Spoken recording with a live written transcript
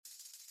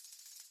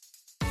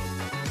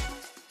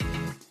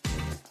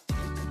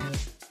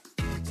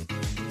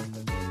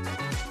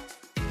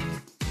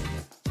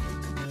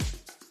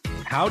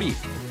Howdy.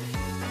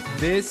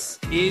 This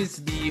is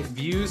the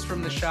Views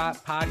from the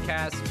Shot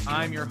podcast.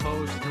 I'm your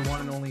host, your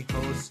one and only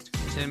host,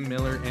 Tim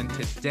Miller. And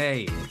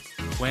today,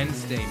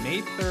 Wednesday,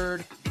 May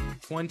 3rd,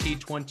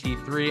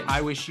 2023,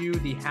 I wish you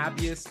the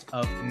happiest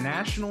of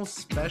National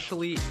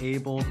Specially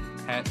Able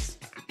Pets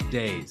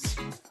Days.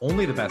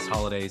 Only the best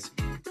holidays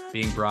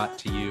being brought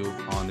to you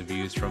on the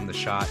Views from the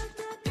Shot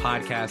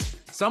podcast.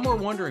 Some were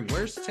wondering,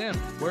 where's Tim?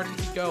 Where did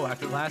he go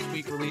after last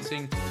week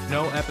releasing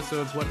no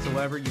episodes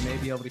whatsoever? You may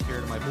be able to hear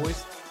it in my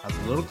voice. I was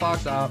a little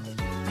clogged up.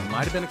 It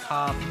might have been a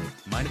cough,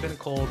 might have been a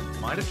cold,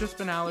 might have just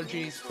been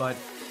allergies, but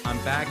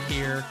I'm back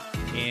here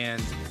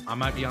and I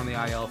might be on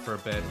the IL for a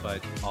bit,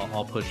 but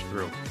I'll push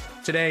through.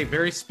 Today,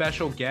 very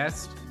special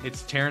guest.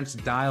 It's Terence,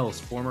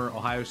 former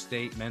Ohio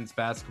State men's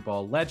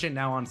basketball legend,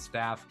 now on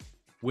staff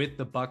with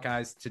the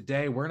Buckeyes.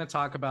 Today, we're going to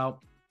talk about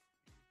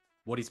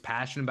what he's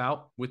passionate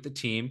about with the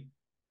team,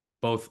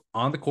 both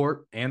on the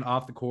court and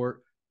off the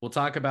court. We'll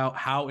talk about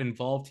how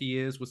involved he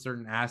is with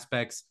certain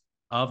aspects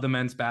of the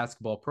men's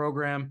basketball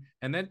program.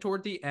 And then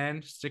toward the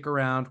end, stick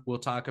around, we'll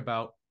talk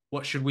about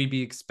what should we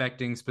be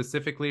expecting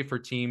specifically for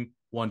Team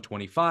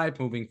 125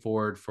 moving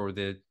forward for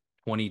the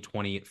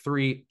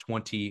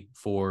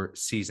 2023-24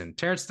 season.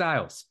 Terence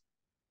Styles,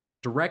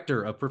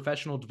 Director of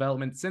Professional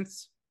Development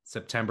since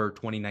September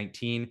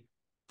 2019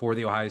 for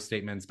the Ohio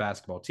State men's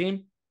basketball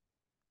team.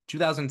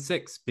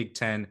 2006 Big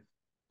Ten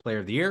Player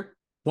of the Year,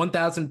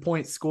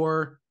 1,000-point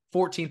scorer,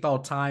 14th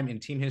all-time in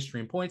team history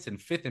in points, and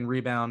 5th in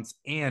rebounds,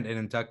 and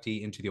an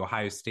inductee into the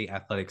Ohio State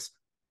Athletics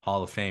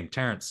Hall of Fame.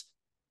 Terence,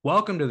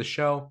 welcome to the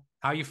show.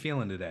 How are you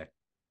feeling today?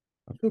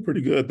 I feel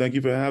pretty good. Thank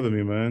you for having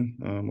me, man.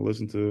 I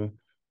listened to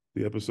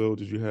the episode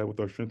that you had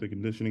with our strength and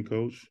conditioning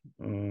coach.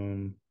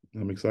 I'm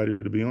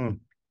excited to be on.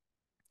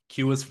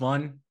 Q was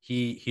fun.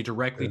 He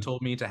directly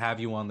told me to have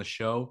you on the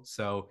show.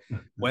 So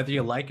whether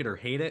you like it or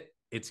hate it,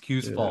 it's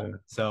Q's fault.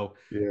 So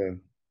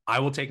I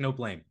will take no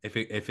blame if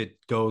it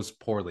goes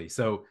poorly.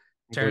 So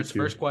Terrence,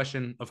 first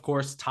question, of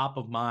course, top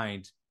of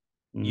mind,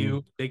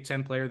 you, Big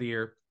Ten Player of the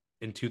Year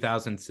in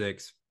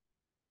 2006,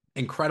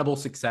 incredible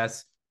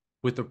success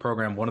with the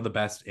program, one of the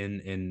best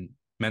in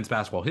men's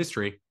basketball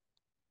history.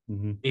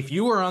 If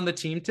you were on the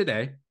team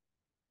today,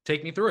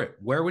 take me through it.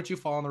 Where would you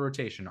fall on the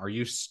rotation? Are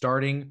you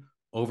starting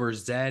over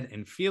Zed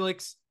and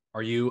Felix?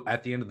 Are you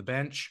at the end of the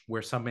bench,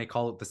 where some may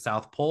call it the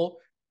South Pole?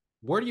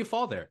 Where do you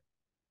fall there?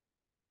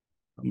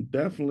 I'm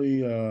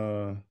definitely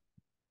a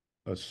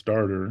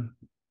starter.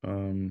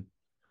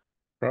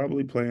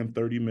 Probably playing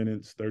 30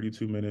 minutes,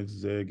 32 minutes.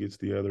 Zed gets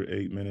the other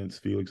 8 minutes.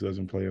 Felix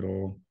doesn't play at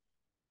all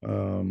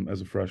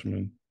as a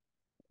freshman.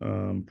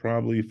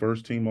 Probably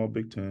first team all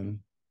Big Ten.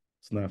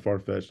 It's not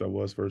far-fetched. I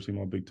was first team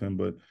all Big Ten,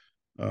 but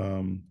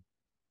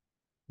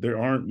there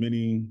aren't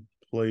many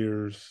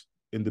players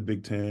in the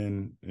Big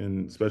Ten,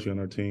 and especially on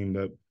our team,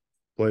 that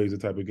plays the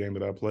type of game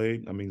that I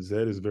played. I mean,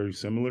 Zed is very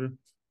similar,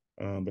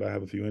 but I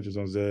have a few inches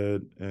on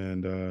Zed,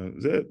 and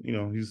Zed, you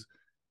know,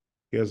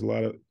 he has a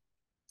lot of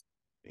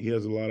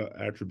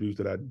attributes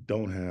that I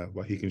don't have.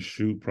 Like, he can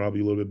shoot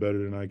probably a little bit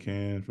better than I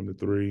can from the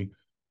three,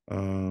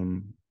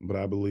 but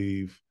I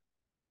believe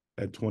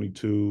at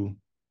 22,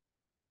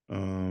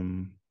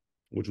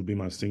 which will be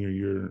my senior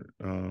year,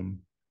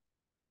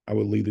 I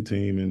would lead the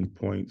team in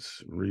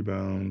points,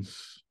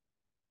 rebounds,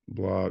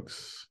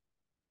 blocks,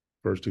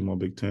 first team all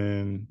Big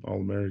Ten,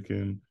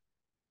 All-American,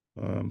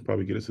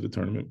 probably get us to the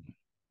tournament.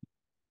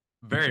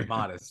 Very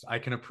modest. I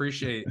can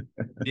appreciate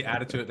the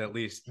attitude at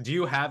least. Do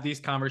you have these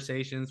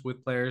conversations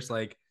with players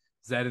like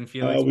Zed and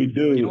Felix? We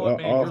do. You know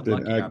what, man,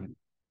 often.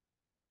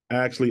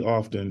 Actually,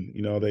 often.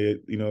 You know,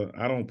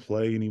 I don't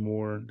play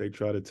anymore. They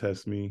try to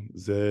test me,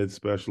 Zed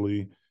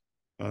especially,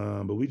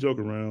 but we joke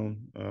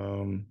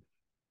around.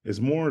 It's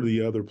more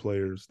the other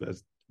players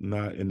that's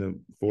not in the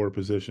forward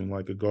position,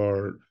 like a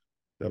guard,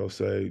 that'll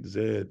say,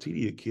 Zed,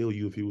 TD would kill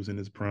you if he was in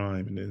his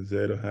prime. And then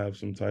Zed will have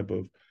some type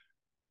of,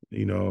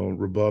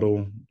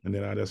 rebuttal. And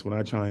then that's when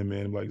I chime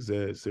in, like,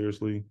 Zed,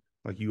 seriously,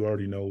 like, you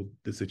already know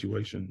the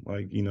situation.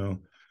 Like, you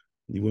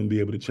wouldn't be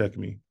able to check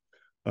me.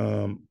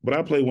 But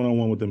I play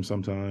one-on-one with them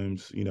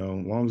sometimes, as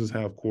long as it's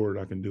half court,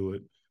 I can do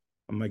it.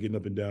 I'm not getting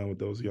up and down with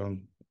those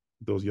young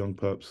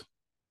pups.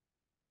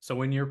 So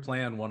when you're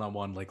playing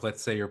one-on-one, like,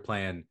 let's say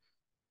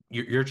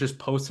you're just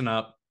posting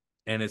up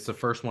and it's the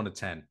first 1 to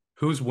 10.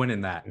 Who's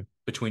winning that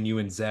between you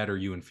and Zed or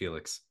you and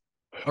Felix?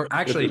 Or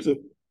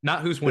actually,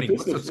 not who's winning,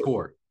 what's the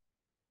score?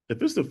 If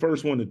it's the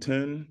first 1 to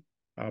 10,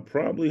 I'll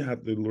probably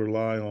have to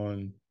rely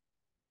on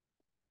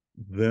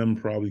them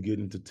probably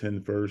getting to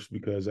 10 first,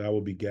 because I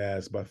will be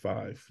gassed by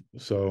 5.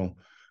 So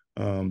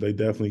they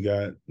definitely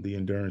got the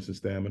endurance and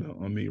stamina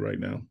on me right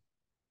now.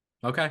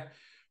 Okay,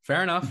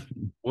 fair enough.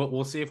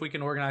 We'll see if we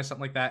can organize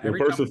something like that. Well,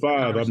 first to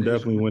 5, I'm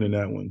definitely winning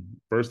that one.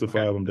 First to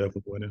 5, I'm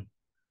definitely winning.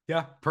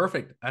 Yeah,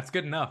 perfect. That's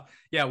good enough.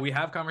 Yeah, we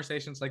have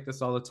conversations like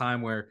this all the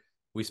time, where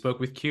we spoke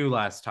with Q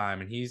last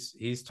time, and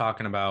he's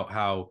talking about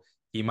how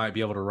he might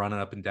be able to run it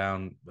up and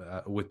down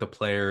with the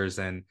players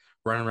and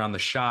running around the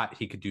shot.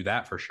 He could do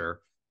that for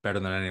sure,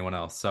 better than anyone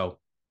else. So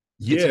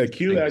yeah,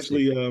 Q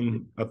actually,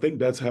 I think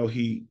that's how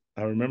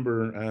I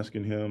remember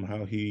asking him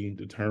how he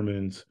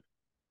determines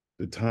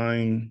the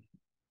time,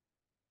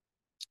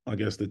 I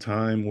guess the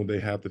time when they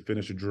have to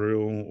finish a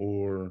drill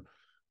or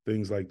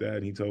things like that.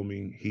 And he told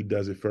me he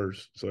does it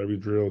first. So every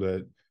drill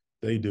that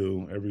they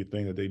do,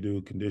 everything that they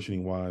do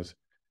conditioning wise,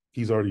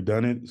 he's already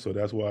done it. So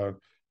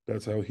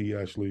that's how he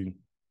actually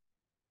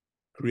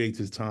creates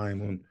his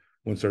time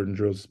when certain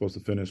drills are supposed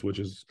to finish, which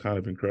is kind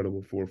of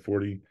incredible for a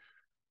 40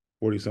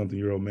 something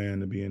year old man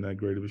to be in that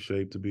great of a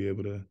shape to be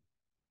able to,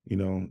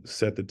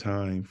 set the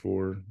time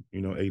for,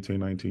 18,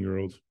 19-year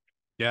olds.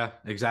 Yeah,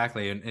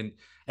 exactly. And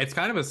it's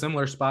kind of a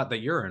similar spot that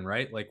you're in,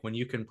 right? Like when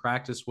you can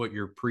practice what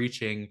you're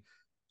preaching,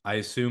 I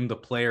assume the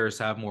players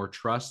have more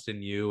trust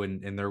in you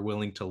and they're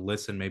willing to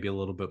listen maybe a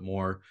little bit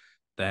more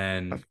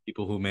than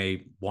people who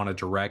may want to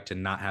direct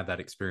and not have that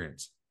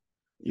experience.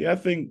 Yeah, I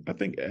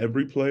think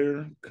every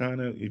player kind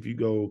of, if you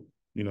go,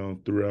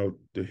 throughout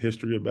the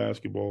history of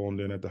basketball and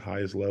then at the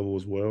highest level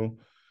as well,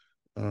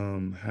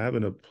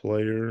 having a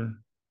player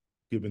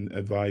giving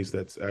advice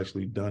that's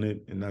actually done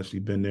it and actually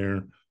been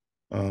there,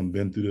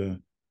 been through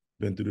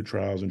the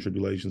trials and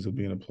tribulations of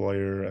being a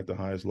player at the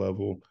highest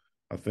level.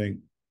 I think,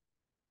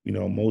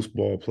 most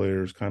ball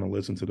players kind of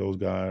listen to those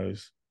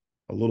guys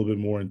a little bit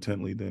more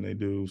intently than they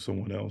do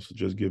someone else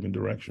just giving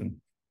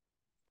direction.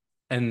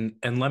 And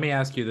let me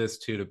ask you this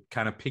too to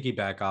kind of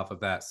piggyback off of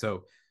that.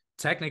 So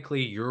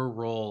technically your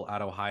role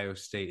at Ohio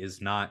State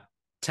is not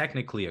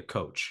technically a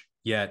coach,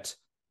 yet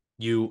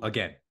you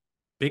again,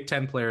 Big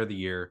Ten player of the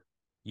year,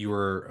 you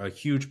were a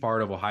huge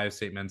part of Ohio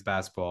State men's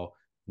basketball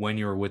when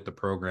you were with the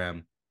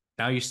program.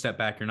 Now you step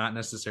back, you're not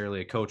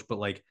necessarily a coach, but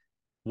like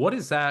what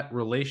does that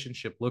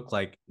relationship look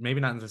like?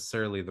 Maybe not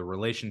necessarily the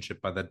relationship,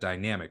 but the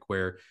dynamic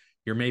where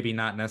you're maybe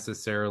not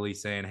necessarily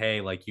saying, hey,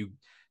 like you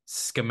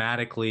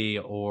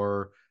schematically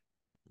or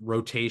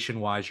rotation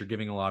wise you're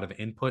giving a lot of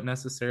input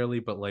necessarily,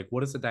 but like what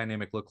does the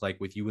dynamic look like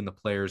with you and the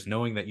players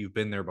knowing that you've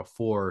been there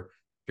before?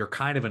 You're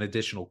kind of an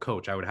additional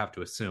coach, I would have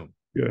to assume.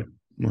 Yeah.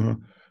 Uh-huh.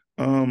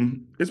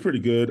 It's pretty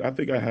good. I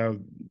think I have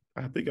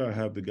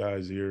the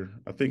guys here.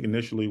 I think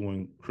initially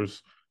when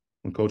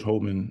Coach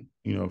Holtman,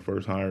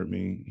 first hired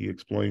me, he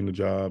explained the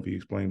job, he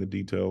explained the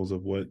details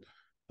of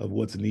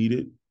what's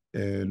needed.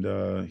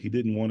 And he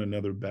didn't want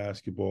another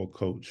basketball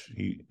coach.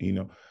 He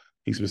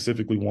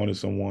specifically wanted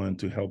someone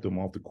to help them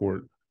off the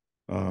court,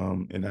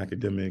 in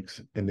academics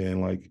and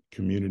then like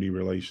community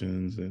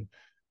relations and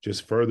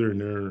just furthering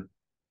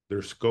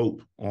their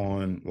scope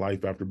on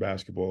life after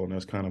basketball. And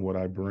that's kind of what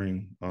I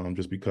bring,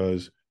 just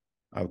because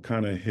I've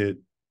kind of hit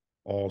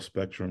all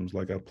spectrums.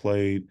 Like I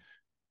played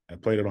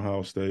at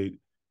Ohio State.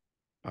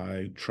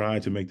 I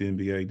tried to make the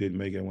NBA, didn't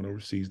make it. I went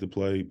overseas to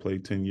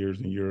played 10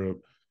 years in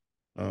Europe,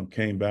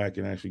 came back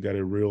and actually got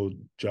a real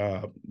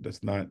job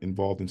that's not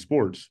involved in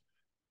sports.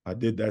 I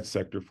did that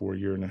sector for a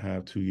year and a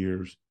half, 2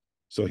 years.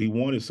 So he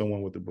wanted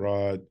someone with a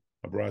broad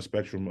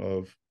spectrum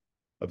of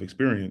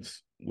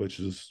experience, which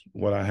is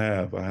what I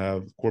have. I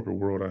have corporate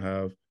world, I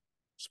have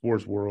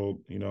sports world,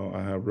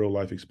 I have real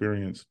life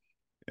experience.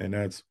 And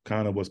that's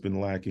kind of what's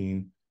been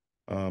lacking,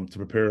 to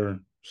prepare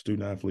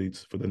student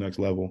athletes for the next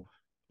level.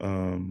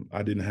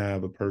 I didn't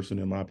have a person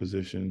in my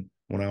position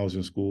when I was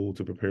in school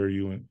to prepare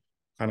you and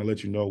kind of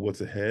let you know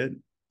what's ahead,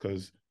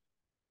 because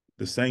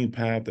the same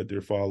path that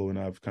they're following,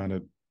 I've kind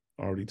of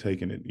already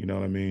taken it. You know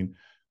what I mean?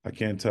 I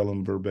can't tell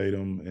them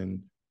verbatim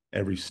and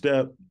every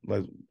step,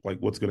 like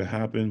what's going to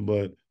happen,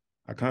 but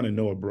I kind of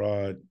know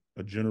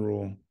a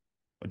general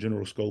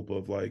scope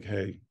of like,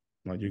 hey,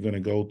 like you're going to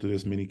go to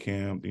this mini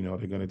camp. They're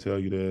going to tell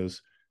you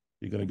this.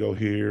 You're going to go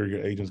here.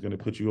 Your agent's going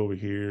to put you over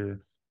here,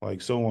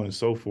 like so on and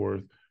so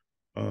forth.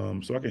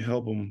 So I can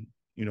help them,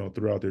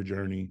 throughout their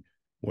journey,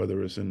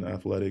 whether it's in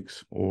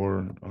athletics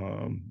or,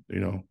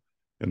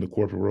 in the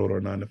corporate world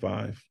or 9 to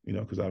 5,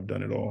 because I've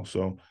done it all.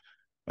 So,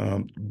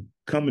 um,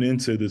 coming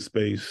into this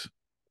space,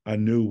 I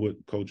knew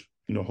what Coach,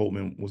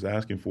 Holtman was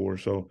asking for.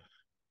 So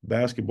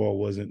basketball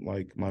wasn't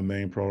like my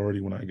main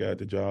priority when I got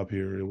the job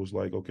here. It was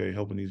like, okay,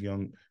 helping these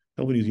young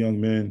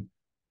men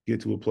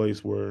get to a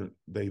place where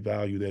they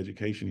value the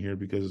education here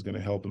because it's going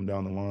to help them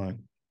down the line.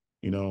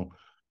 You know,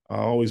 I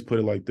always put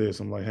it like this.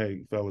 I'm like,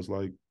 hey, fellas,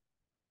 like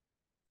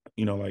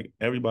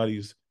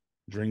everybody's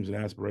dreams and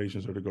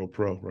aspirations are to go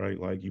pro, right?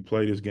 Like you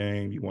play this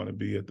game, you want to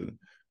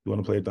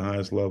play at the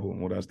highest level.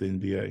 Well, that's the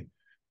NBA.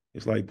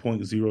 It's like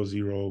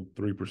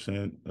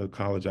 0.003% of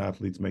college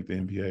athletes make the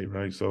NBA,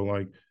 right? So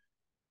like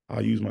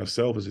I'll use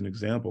myself as an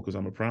example because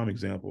I'm a prime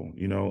example,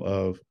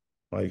 of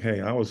like,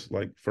 hey, I was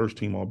like first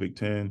team all Big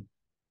Ten.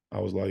 I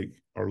was like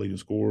our leading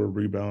scorer,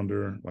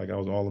 rebounder, like I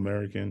was all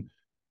American.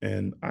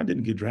 And I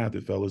didn't get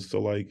drafted, fellas. So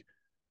like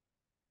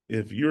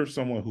if you're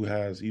someone who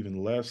has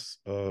even less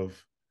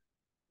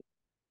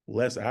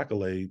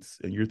accolades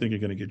and you're thinking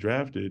you're going to get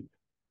drafted,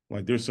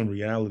 like there's some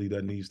reality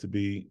that needs to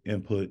be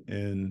input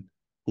in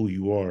who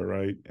you are,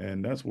 right?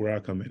 And that's where I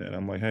come in. And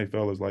I'm like, hey,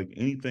 fellas, like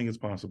anything is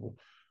possible.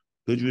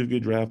 Could you have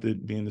get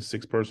drafted being the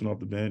sixth person off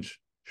the bench?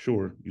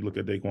 Sure. You look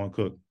at Daquan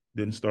Cook,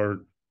 didn't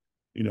start,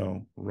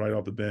 right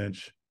off the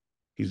bench.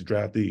 He's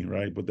draftee,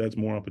 right? But that's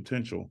more on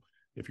potential.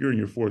 If you're in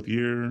your fourth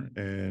year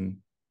and,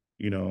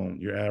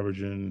 you're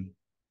averaging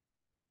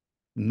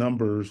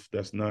numbers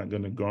that's not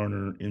going to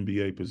garner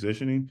NBA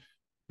positioning,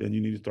 then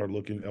you need to start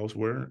looking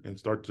elsewhere and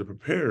start to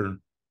prepare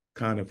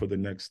kind of for the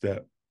next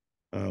step,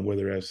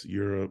 whether that's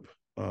Europe,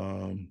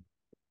 9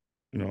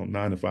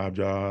 to 5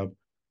 job,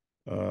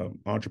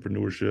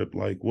 entrepreneurship,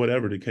 like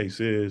whatever the case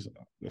is.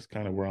 That's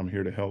kind of where I'm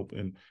here to help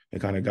and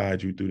kind of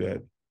guide you through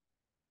that.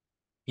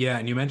 Yeah,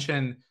 and you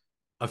mentioned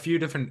a few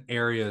different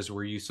areas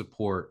where you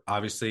support,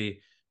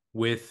 obviously,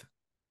 with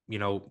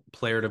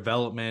player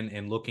development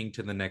and looking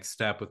to the next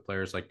step with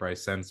players like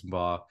Bryce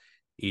Sensabaugh,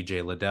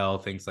 EJ Liddell,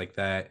 things like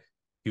that.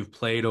 You've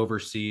played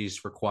overseas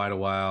for quite a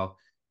while.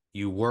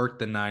 You work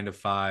the 9 to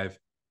 5.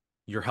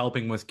 You're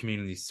helping with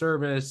community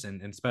service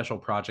and special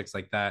projects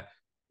like that.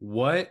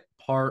 What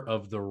part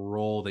of the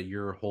role that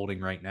you're holding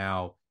right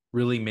now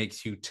really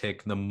makes you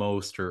tick the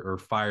most or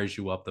fires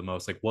you up the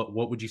most? Like what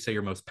would you say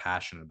you're most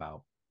passionate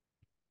about?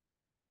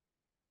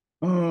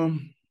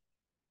 Um,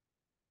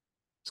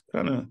 it's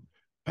kind of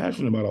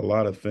passionate about a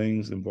lot of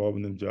things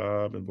involving the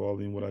job,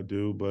 involving what I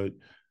do, but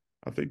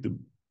I think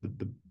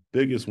the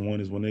biggest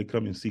one is when they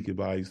come and seek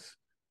advice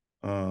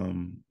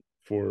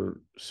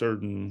for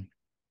certain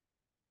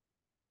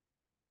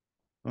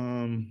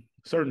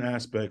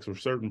aspects or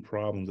certain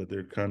problems that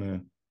they're kind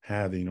of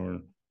having, or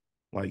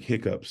like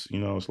hiccups.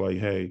 It's like,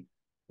 hey,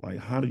 like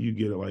how do you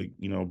get it? Like,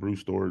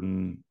 Bruce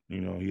Thornton,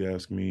 he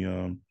asked me,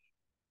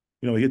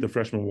 he hit the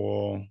freshman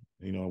wall,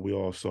 we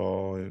all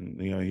saw, and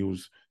he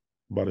was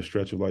about a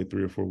stretch of like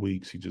 3 or 4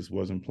 weeks. He just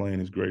wasn't playing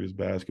his greatest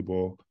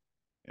basketball.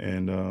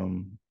 And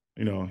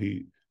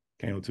he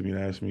came up to me and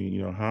asked me,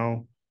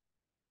 how,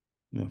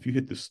 if you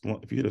hit the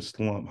slump, if you hit a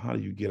slump, how do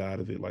you get out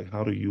of it? Like,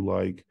 how do you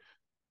like,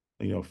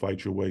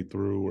 fight your way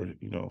through, or,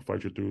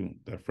 fight your through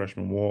that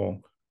freshman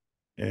wall?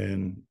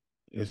 And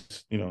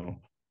it's,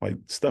 like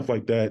stuff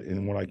like that.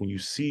 And when, like, when you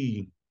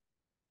see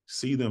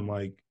them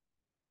like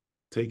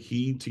take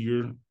heed to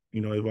your,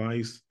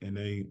 advice, and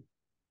they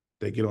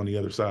get on the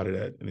other side of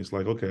that. And it's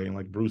like, okay, and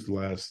like Bruce, the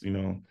last,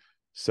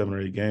 7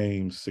 or 8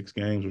 games, 6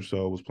 games or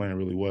so, was playing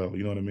really well.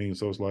 You know what I mean?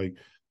 So it's like,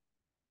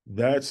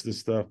 that's the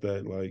stuff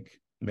that like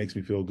makes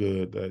me feel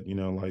good, that,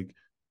 like,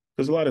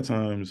 because a lot of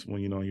times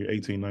when, you're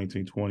 18,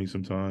 19, 20,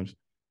 sometimes,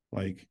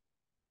 like,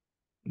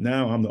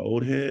 now I'm the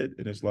old head,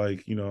 and it's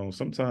like,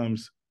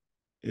 sometimes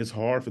it's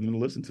hard for them to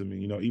listen to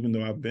me, even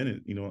though I've been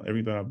it,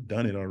 everything I've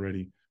done it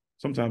already.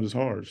 Sometimes it's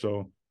hard.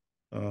 So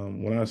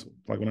when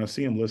I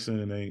see them listen,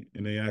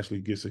 and they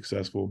actually get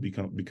successful,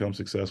 become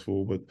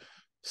successful with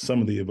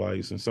some of the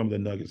advice and some of the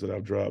nuggets that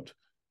I've dropped,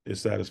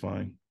 it's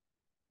satisfying.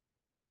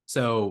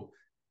 So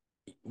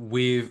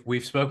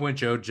we've spoken with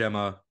Joe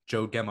Gemma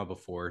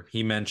before.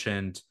 He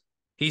mentioned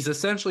he's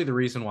essentially the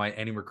reason why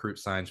any recruit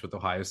signs with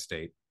Ohio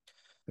State.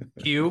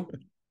 Q,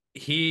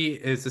 he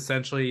is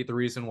essentially the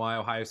reason why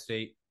Ohio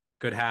State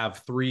could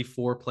have 3,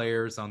 4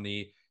 players on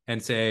the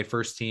NCAA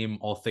first team,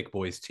 all thick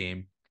boys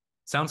team.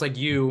 Sounds like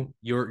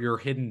your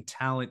hidden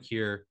talent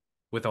here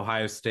with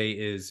Ohio State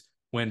is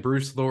when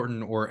Bruce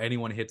Thornton or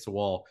anyone hits a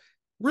wall.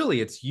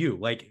 Really, it's you.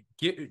 Like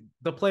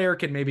the player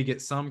can maybe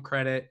get some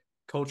credit,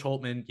 Coach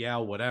Holtman, yeah,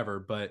 whatever,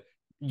 but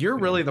you're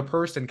really the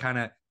person kind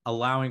of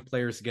allowing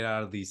players to get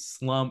out of these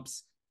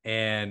slumps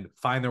and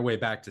find their way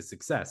back to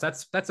success.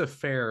 That's a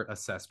fair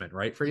assessment,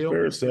 right, for you?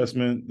 Fair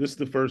assessment. This is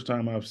the first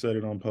time I've said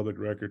it on public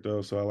record,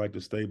 though, so I like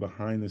to stay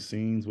behind the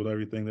scenes with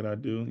everything that I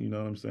do. You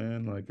know what I'm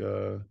saying? Like,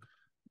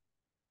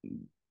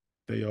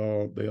 they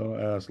all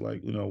ask,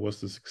 like,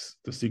 what's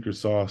the secret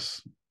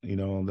sauce,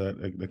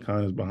 that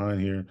kind is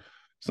behind here.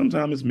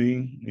 Sometimes it's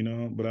me,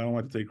 but I don't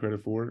like to take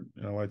credit for it.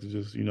 And I like to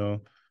just,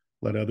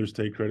 let others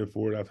take credit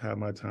for it. I've had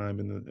my time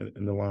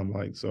in the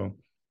limelight, so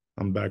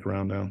I'm back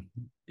around now.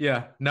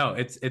 Yeah, no,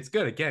 it's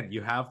good. Again,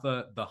 you have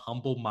the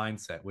humble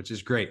mindset, which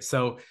is great.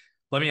 So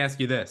let me ask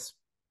you this.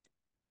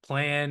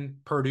 Plan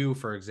Purdue,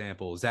 for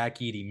example, Zach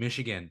Edey,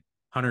 Michigan,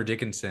 Hunter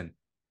Dickinson.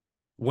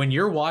 When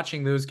you're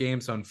watching those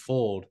games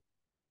unfold,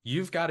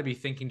 you've got to be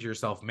thinking to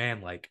yourself,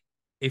 man, like,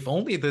 if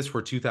only this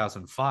were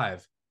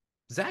 2005,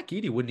 Zach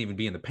Edey wouldn't even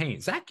be in the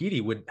paint. Zach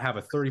Edey would have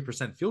a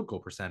 30% field goal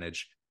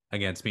percentage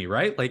against me,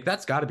 right? Like,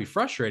 that's got to be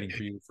frustrating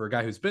for you for a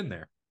guy who's been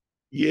there.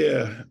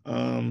 Yeah,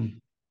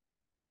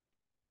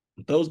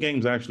 those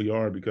games actually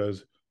are,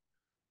 because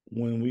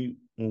when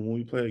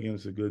we play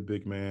against a good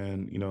big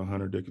man,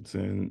 Hunter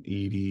Dickinson,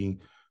 Edie,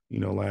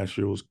 last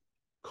year was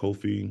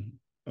Kofi.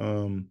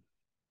 Um,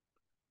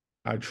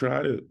 I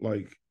try to,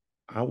 like,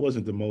 I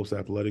wasn't the most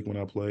athletic when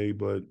I played,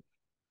 but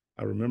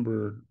I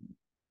remember,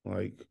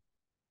 like,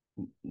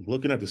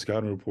 looking at the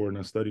scouting report, and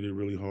I studied it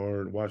really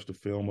hard, watched the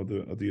film of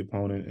the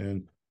opponent,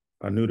 and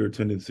I knew their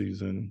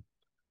tendencies, and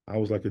I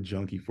was like a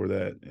junkie for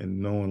that,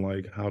 and knowing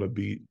like how to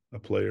beat a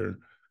player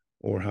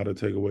or how to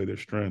take away their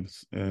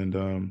strengths. And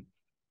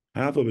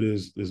half of it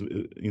is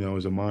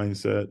a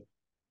mindset,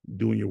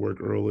 doing your work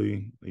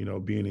early,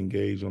 being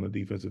engaged on the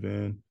defensive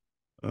end.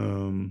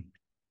 Um,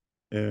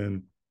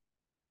 and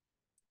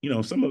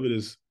some of it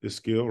is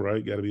skill,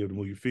 right? Got to be able to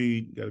move your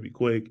feet, got to be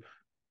quick,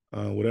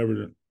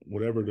 whatever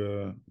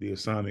the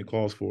assignment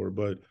calls for.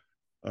 But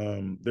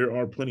There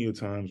are plenty of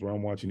times where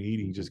I'm watching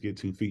Edie just get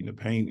 2 feet in the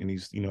paint and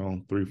he's,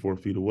 3, 4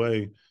 feet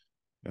away.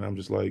 And I'm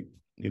just like,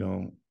 you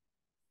know,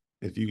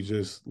 if you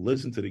just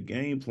listen to the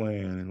game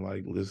plan and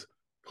like let's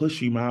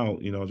push him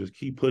out, just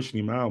keep pushing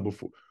him out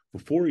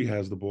before he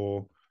has the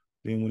ball.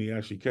 Then when he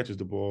actually catches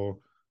the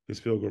ball, his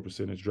field goal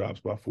percentage drops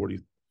by 40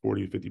 to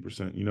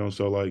 50%.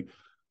 So like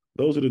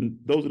those are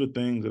the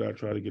things that I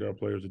try to get our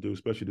players to do,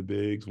 especially the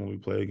bigs when we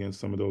play against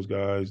some of those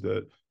guys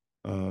that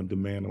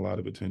demand a lot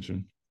of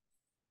attention.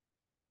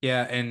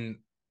 Yeah, and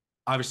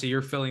obviously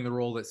you're filling the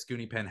role that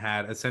Scooney Penn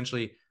had.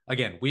 Essentially,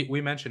 again,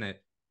 we mention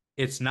it.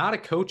 It's not a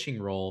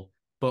coaching role,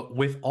 but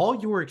with all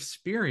your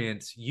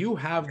experience, you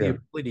have the Yeah.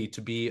 ability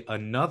to be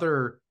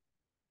another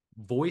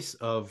voice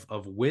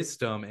of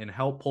wisdom and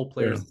help pull Yeah.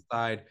 players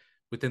aside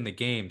within the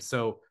game.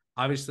 So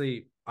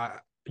obviously,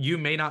 you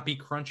may not be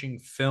crunching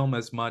film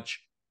as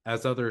much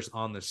as others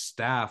on the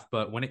staff,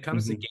 but when it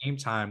comes to Mhm. game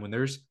time, when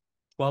there's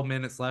 12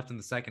 minutes left in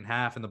the second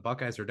half and the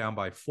Buckeyes are down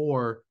by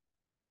 4,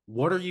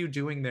 what are you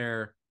doing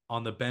there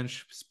on the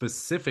bench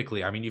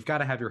specifically? I mean, you've got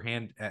to have your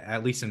hand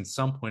at least in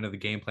some point of the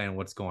game plan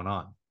what's going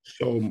on.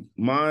 So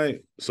my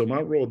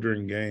role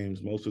during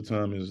games most of the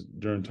time is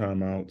during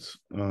timeouts.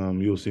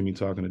 You'll see me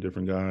talking to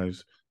different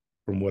guys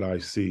from what I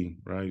see,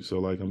 right? So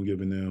like I'm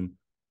giving them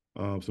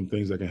some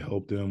things that can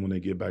help them when they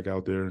get back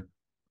out there.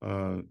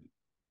 Uh,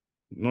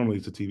 Normally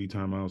it's a TV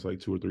timeout, it's like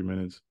 2 or 3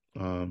 minutes.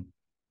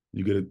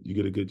 You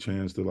get a good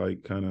chance to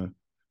like kind of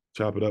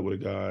chop it up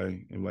with a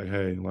guy and like,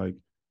 hey, like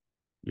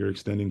you're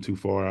extending too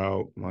far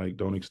out, like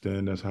don't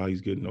extend. That's how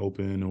he's getting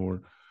open,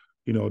 or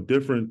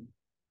different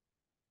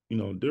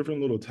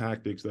different little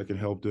tactics that can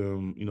help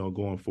them,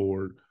 going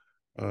forward.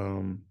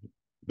 Um,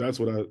 that's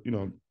what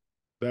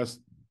that's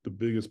the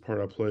biggest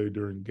part I play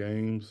during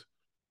games.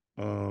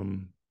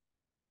 Um,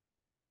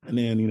 and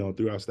then,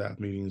 through our staff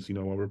meetings,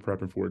 while we're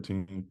prepping for a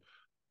team,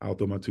 I'll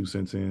throw my 2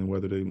 cents in,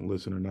 whether they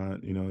listen or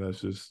not.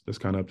 That's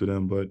kind of up to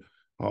them. But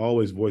I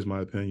always voice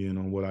my opinion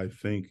on what I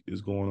think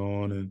is going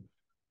on and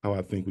how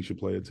I think we should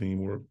play a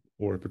team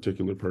or a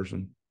particular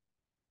person.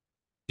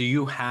 Do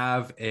you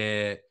have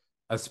a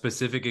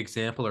specific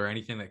example or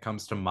anything that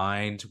comes to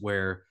mind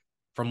where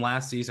from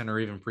last season or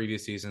even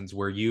previous seasons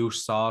where you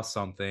saw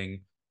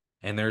something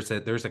and there's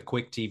a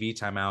quick TV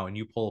timeout and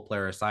you pull a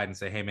player aside and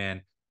say, "Hey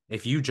man,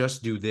 if you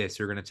just do this,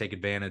 you're going to take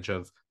advantage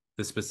of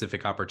the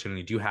specific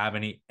opportunity." Do you have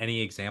any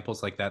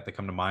examples like that that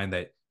come to mind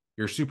that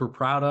you're super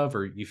proud of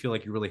or you feel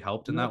like you really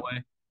helped in that No,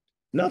 way?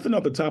 nothing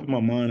off the top of my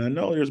mind. I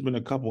know there's been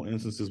a couple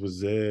instances with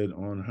Zed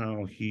on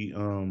how he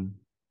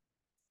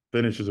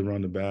finishes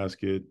around the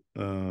basket.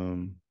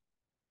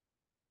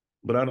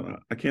 But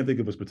I can't think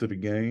of a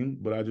specific game,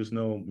 but I just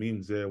know me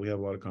and Zed, we have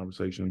a lot of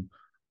conversation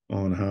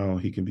on how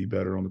he can be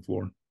better on the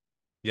floor.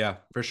 Yeah,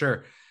 for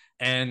sure.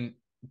 And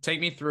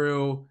take me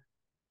through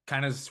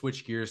kind of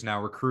switch gears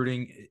now.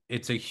 Recruiting,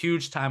 it's a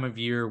huge time of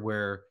year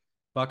where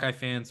Buckeye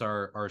fans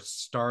are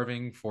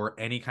starving for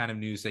any kind of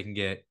news they can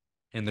get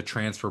in the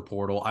transfer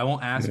portal. I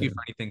won't ask you Yeah.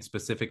 for anything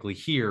specifically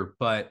here,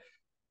 but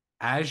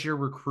as you're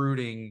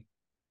recruiting,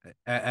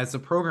 as the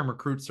program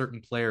recruits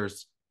certain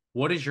players,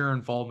 what does your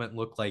involvement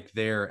look like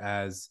there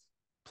as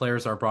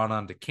players are brought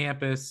onto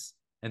campus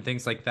and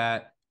things like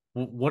that?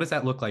 What does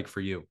that look like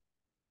for you?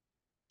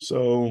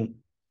 So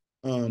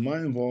my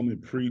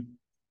involvement pre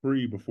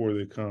before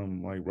they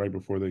come, like right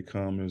before they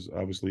come, is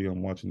obviously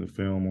I'm watching the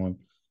film on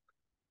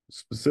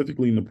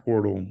specifically in the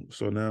portal.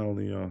 So now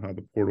how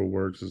the portal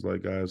works is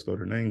like guys throw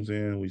their names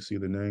in, we see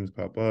the names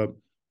pop up,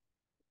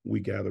 we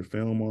gather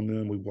film on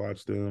them, we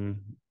watch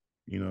them,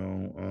 you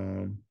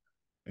know,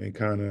 and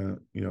kind of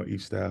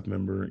each staff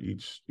member,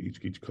 each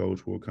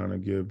coach will kind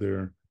of give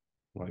their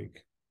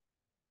like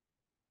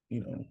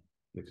you know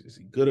is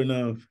he good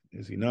enough?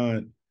 Is he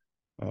not?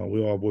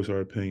 We all voice our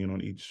opinion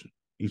on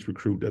each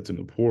recruit that's in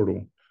the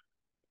portal.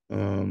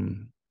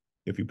 Um,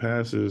 if he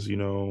passes,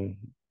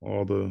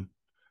 all the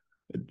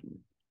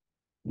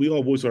we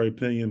all voice our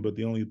opinion, but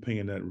the only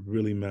opinion that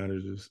really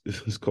matters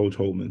is Coach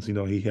Holtman's.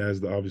 He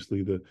has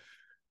obviously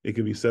it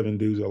could be 7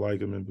 dudes that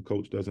like him, and if the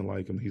coach doesn't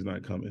like him, he's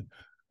not coming.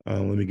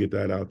 Let me get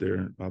that out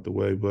the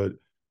way. But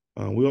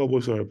we all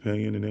voice our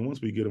opinion, and then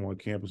once we get them on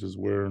campus is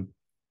where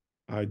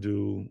I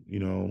do,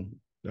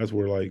 that's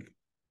where like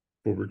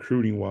for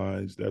recruiting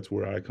wise, that's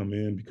where I come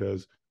in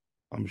because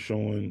I'm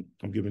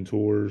giving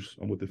tours,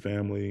 I'm with the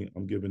family,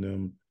 I'm giving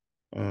them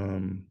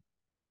um,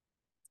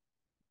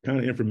 kind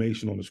of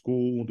information on the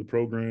school, the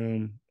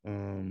program,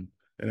 and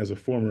as a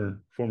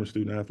former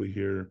student athlete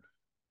here,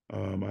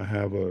 I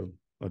have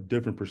a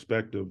different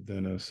perspective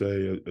than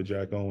say a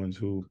Jack Owens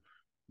who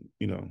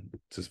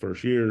it's his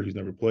first year, he's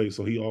never played,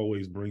 so he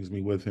always brings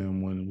me with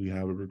him when we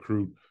have a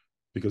recruit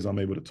because I'm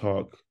able to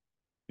talk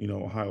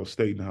Ohio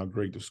State and how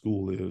great the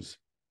school is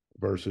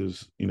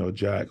versus,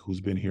 Jack,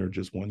 who's been here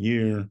just 1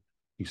 year.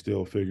 He's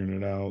still figuring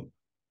it out.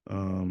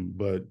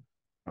 But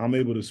I'm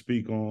able to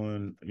speak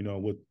on,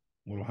 what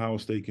Ohio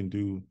State can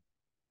do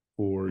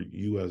for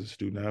you as a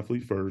student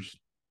athlete first,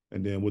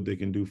 and then what they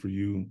can do for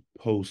you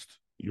post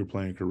your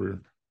playing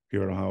career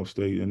here at Ohio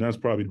State. And that's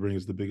probably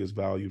brings the biggest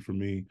value for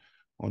me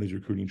on these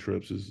recruiting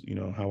trips is,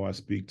 how I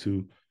speak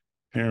to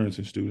parents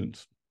and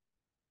students.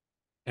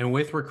 And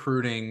with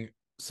recruiting,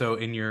 so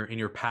in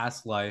your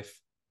past life,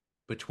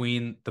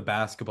 between the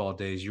basketball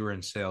days, you were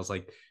in sales.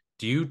 Like,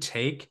 do you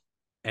take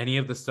any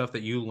of the stuff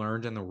that you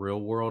learned in the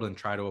real world and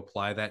try to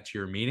apply that to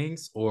your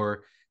meetings,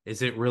 or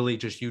is it really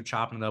just you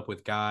chopping it up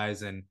with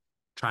guys and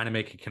trying to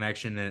make a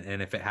connection?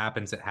 And if it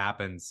happens, it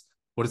happens.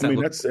 What does I that mean,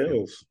 look that's like?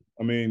 sales.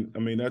 I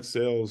mean, that's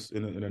sales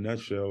in a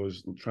nutshell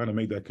is trying to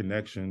make that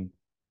connection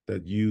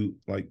that you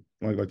like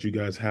you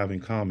guys have in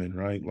common,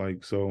 right?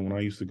 Like, so when I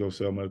used to go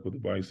sell medical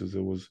devices,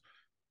 it was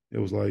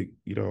like,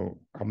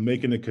 I'm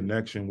making a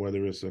connection,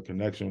 whether it's a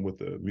connection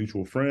with a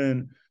mutual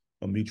friend,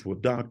 a mutual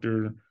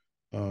doctor,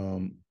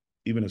 um,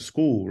 even a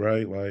school,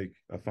 right? Like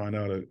I find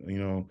out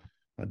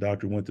a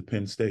doctor went to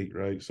Penn State,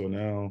 right? So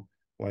now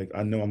like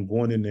I know I'm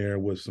going in there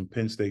with some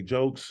Penn State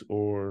jokes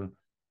or,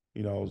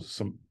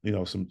 some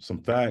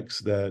facts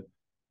that,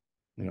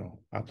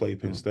 I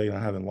played Penn State. I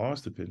haven't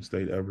lost to Penn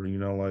State ever,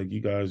 like you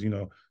guys,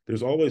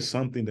 there's always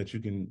something that you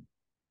can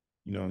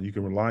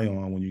rely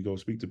on when you go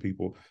speak to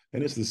people.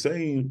 And it's the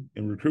same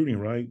in recruiting,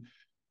 right?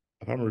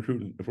 If we're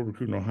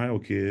recruiting an Ohio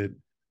kid,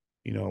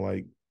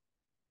 like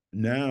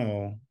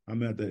now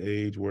I'm at the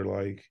age where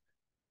like,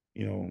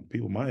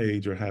 people my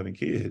age are having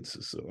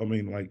kids. So, I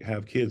mean, like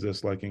have kids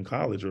that's like in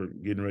college or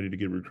getting ready to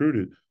get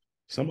recruited.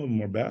 Some of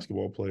them are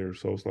basketball players.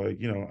 So it's like,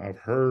 I've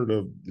heard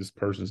of this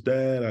person's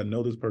dad. I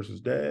know this person's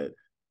dad.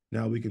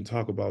 Now we can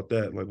talk about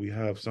that. Like we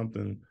have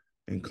something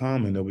in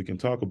common that we can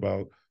talk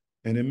about.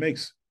 And it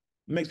makes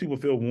people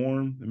feel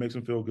warm. It makes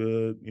them feel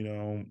good,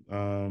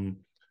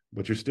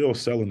 but you're still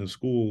selling the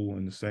school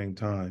in the same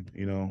time.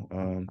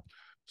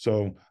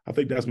 So I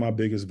think that's my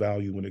biggest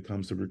value when it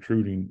comes to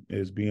recruiting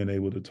is being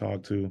able to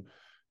talk to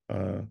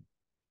uh,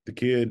 the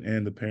kid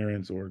and the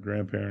parents or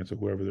grandparents or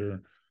whoever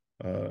their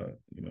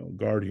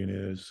guardian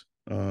is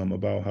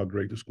about how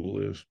great the school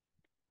is.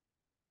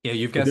 Yeah,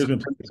 you've But got there's some.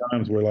 been plenty of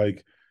times where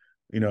like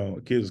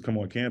a kid has come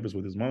on campus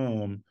with his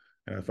mom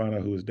and I find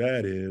out who his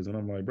dad is, and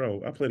I'm like,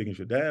 bro, I played against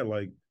your dad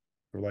like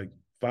for like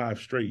 5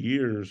 straight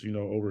years,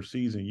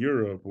 overseas in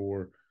Europe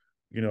or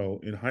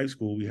in high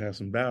school we had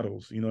some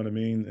battles, you know what I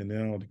mean? And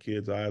now the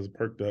kids' eyes are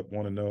perked up,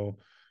 want to know,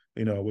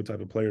 what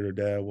type of player their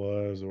dad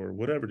was or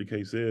whatever the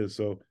case is.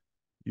 So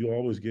you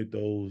always get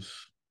those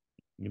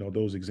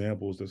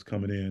examples that's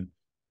coming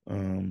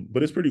in.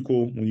 But it's pretty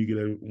cool when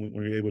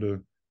when you're able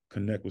to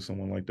connect with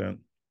someone like that.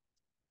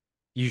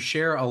 You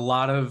share a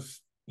lot of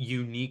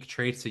unique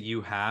traits that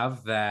you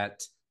have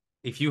that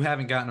if you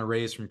haven't gotten a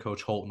raise from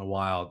Coach Holt in a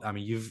while, I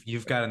mean,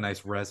 you've got a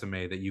nice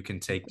resume that you can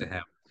take to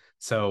him.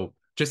 So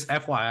just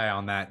FYI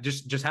on that.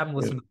 Just have him Yeah.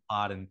 listen to the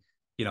pod, and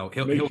Make he'll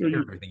sure hear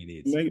you everything he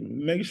needs.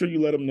 make sure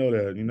you let them know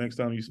that next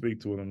time you speak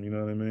to them. You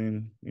know what I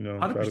mean? Try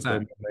to throw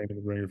 100%. my name in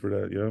the ringer for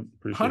that. Yeah,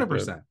 appreciate that.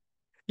 100%.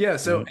 Yeah,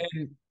 so Yeah.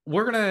 and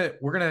we're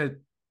gonna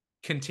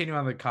continue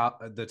on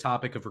the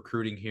topic of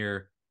recruiting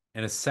here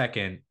in a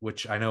second,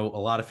 which I know a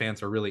lot of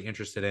fans are really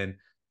interested in.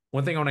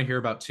 One thing I want to hear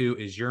about too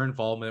is your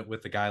involvement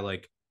with a guy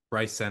like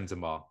Bryce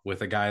Sensabaugh,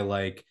 with a guy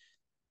like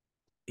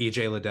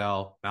EJ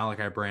Liddell,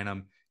 Malachi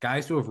Branham,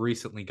 guys who have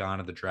recently gone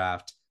to the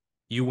draft.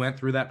 You went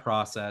through that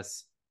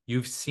process.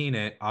 You've seen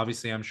it.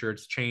 Obviously, I'm sure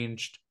it's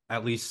changed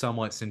at least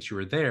somewhat since you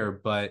were there,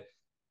 but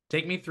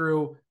take me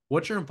through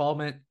what's your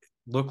involvement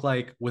look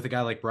like with a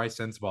guy like Bryce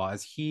Sensabaugh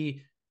as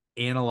he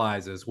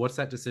analyzes what's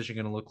that decision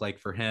going to look like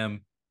for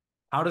him?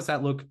 How does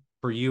that look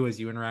for you as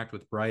you interact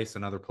with Bryce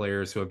and other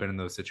players who have been in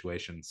those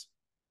situations?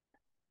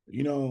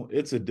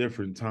 It's a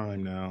different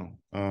time now.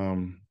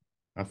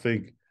 I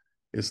think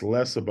it's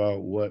less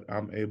about what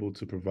I'm able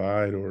to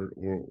provide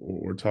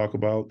or talk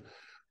about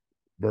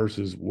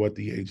versus what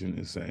the agent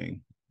is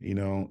saying.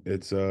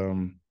 It's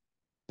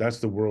that's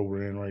the world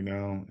we're in right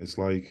now. It's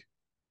like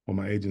when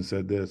my agent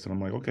said this, and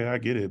I'm like, okay, I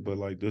get it, but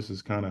like this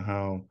is kind of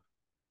how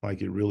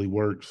like it really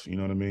works. You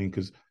know what I mean?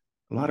 Because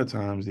a lot of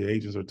times the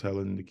agents are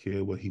telling the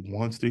kid what he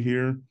wants to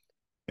hear,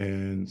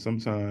 and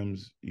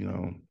sometimes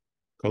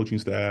coaching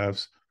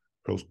staffs,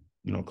 coach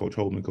Coach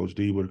Holtman, Coach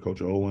Dewood,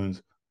 Coach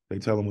Owens, they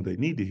tell them what they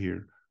need to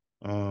hear.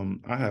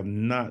 I have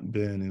not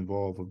been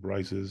involved with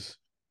Bryce's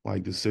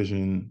like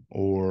decision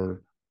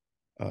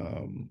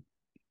um,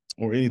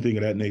 or anything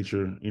of that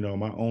nature.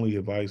 My only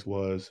advice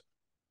was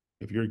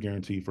if you're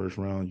guaranteed first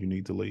round, you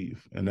need to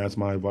leave. And that's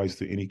my advice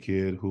to any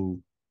kid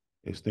who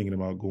is thinking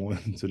about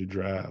going to the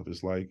draft.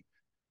 It's like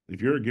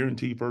if you're a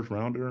guaranteed first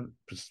rounder,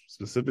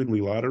 specifically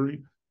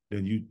lottery,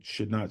 then you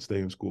should not stay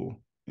in school.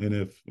 And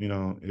if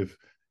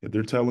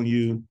they're telling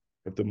you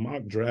if the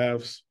mock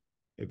drafts,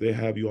 if they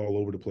have you all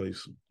over the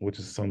place, which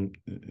is some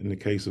in the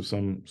case of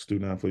some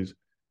student athletes,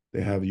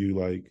 they have you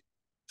like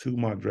two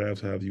mock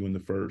drafts have you in the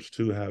first,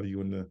 two have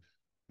you in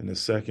the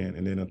second,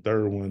 and then a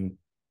third one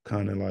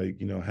kind of like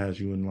has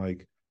you in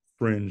like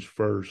fringe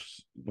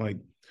first. Like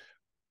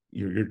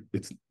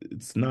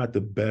it's not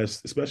the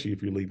best, especially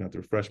if you're leaving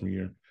after freshman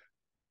year.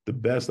 The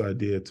best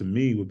idea to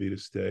me would be to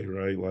stay,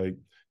 right? Like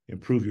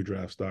improve your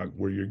draft stock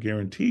where you're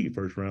guaranteed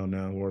first round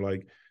now, or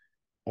like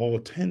all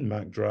 10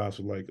 mock drafts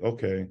are like,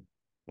 okay,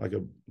 like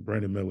a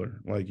Brandon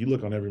Miller. Like you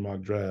look on every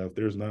mock draft,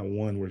 there's not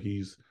one where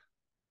he's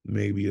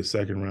maybe a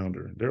second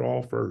rounder. They're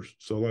all first.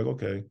 So like,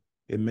 okay,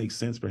 it makes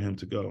sense for him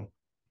to go.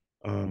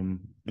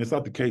 It's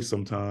not the case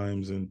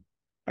sometimes, and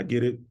I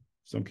get it.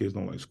 Some kids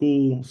don't like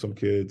school. Some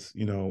kids,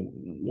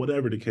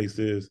 whatever the case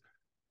is,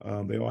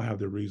 they all have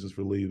their reasons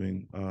for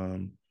leaving.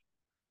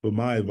 But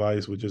my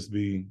advice would just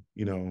be,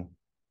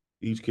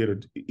 each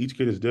kid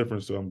is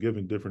different, so I'm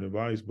giving different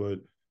advice, but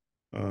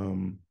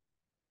um,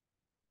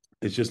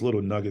 it's just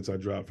little nuggets I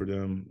drop for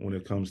them when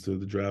it comes to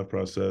the draft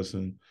process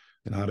and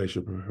how they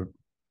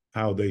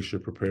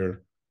should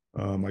prepare.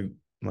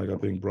 Like I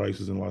think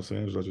Bryce is in Los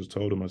Angeles. I just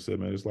told him, I said,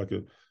 man, it's like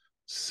a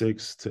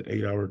 6 to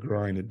 8 hour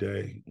grind a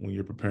day when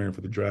you're preparing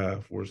for the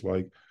draft, where it's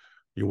like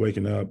you're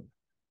waking up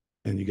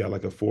and you got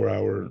like a 4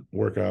 hour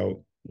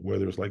workout,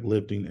 whether it's like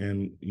lifting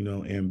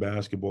and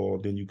basketball.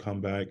 Then you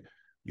come back,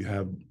 you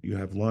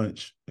have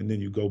lunch, and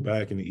then you go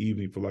back in the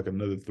evening for like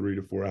another 3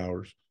 to 4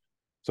 hours.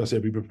 So I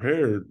said, be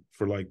prepared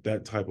for like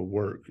that type of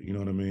work. You know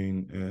what I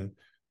mean? And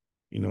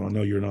I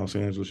know you're in Los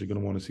Angeles, you're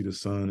gonna want to see the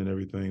sun and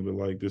everything, but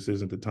like this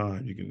isn't the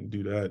time. You can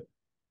do that,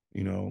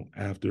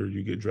 after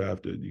you get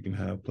drafted. You can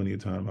have plenty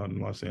of time out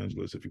in Los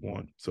Angeles if you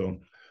want. So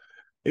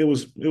it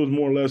was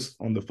more or less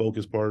on the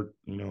focus part.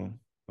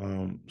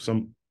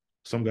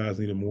 Some guys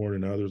needed more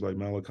than others, like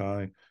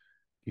Malachi.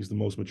 He's the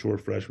most mature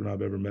freshman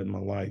I've ever met in my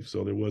life.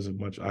 So there wasn't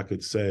much I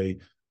could say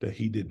that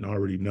he didn't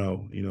already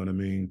know, you know what I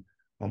mean,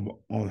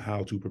 on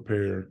how to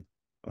prepare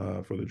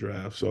for the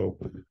draft. So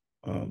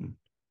um,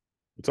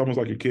 it's almost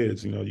like your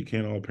kids, you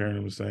can't all parent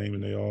them the same,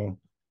 and they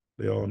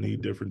all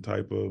need different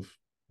type of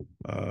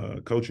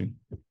coaching.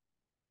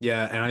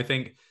 Yeah, and I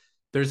think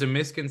there's a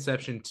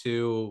misconception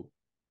too.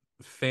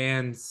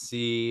 Fans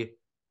see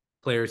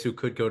players who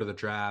could go to the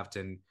draft,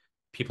 and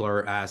people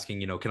are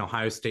asking, can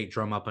Ohio State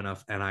drum up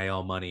enough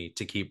NIL money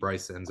to keep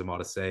Bryce Enzema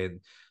to say?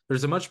 And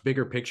there's a much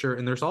bigger picture,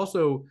 and there's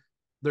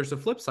a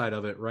flip side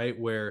of it, right?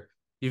 Where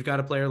you've got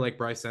a player like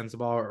Bryce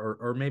Enzema,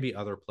 or maybe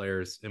other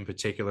players in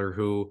particular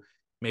who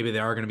maybe they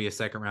are going to be a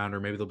second rounder,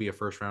 maybe they'll be a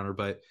first rounder.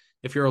 But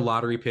if you're a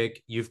lottery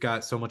pick, you've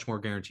got so much more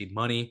guaranteed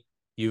money.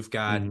 You've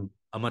got Mm-hmm.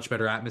 a much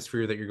better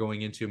atmosphere that you're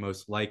going into,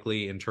 most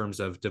likely in terms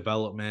of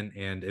development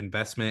and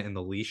investment in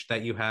the leash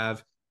that you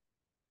have.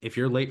 If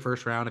you're late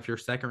first round, if you're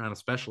second round,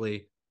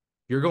 especially,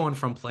 you're going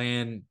from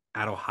playing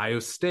at Ohio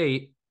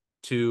State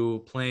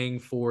to playing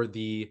for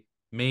the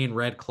Maine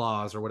Red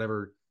Claws or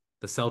whatever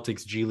the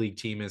Celtics G League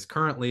team is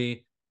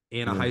currently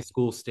in a Yeah, high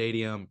school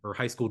stadium or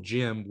high school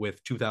gym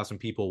with 2,000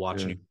 people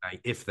watching yeah, you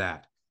tonight, if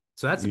that.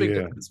 So that's a big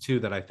yeah. difference too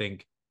that I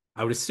think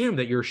I would assume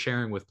that you're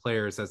sharing with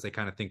players as they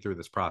kind of think through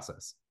this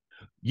process.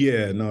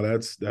 Yeah, no,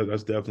 that's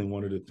definitely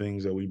one of the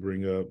things that we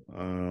bring up.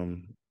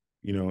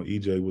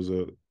 EJ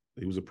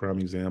was a prime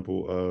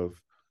example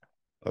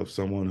of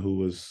someone who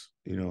was,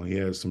 he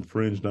has some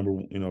fringe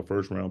number,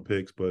 first round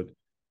picks, but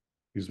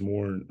he's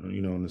more,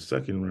 in the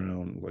second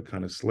round, like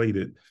kind of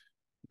slated.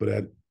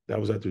 But that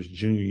was after his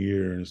junior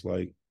year, and it's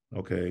like,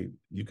 okay,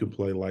 you can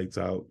play lights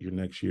out your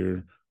next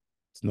year.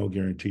 It's no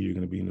guarantee you're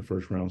going to be in the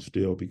first round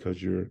still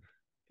because you're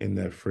in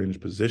that fringe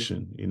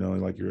position,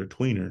 like you're a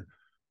tweener.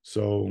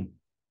 So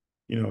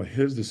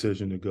his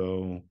decision to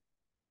go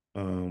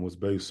was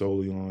based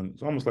solely on,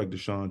 it's almost like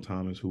Deshaun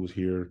Thomas, who was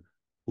here,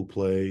 who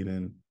played,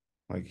 and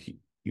like he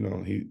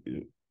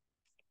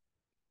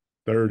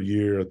third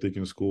year, I think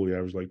in school, he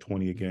averaged like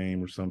 20 a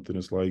game or something.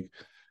 It's like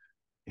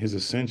his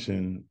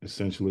ascension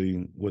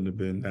essentially wouldn't have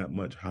been that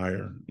much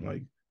higher.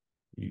 Like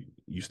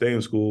you stay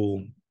in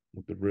school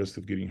with the risk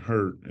of getting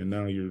hurt, and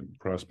now your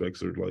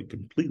prospects are like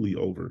completely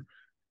over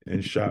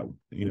and shot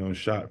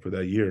for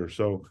that year.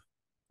 So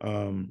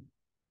um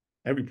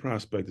every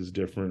prospect is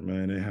different,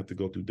 man. They have to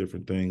go through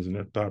different things, and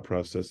their thought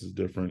process is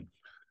different.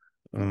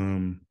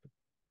 Um,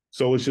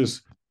 so it's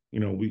just,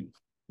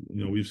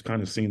 we've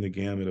kind of seen the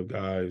gamut of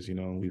guys.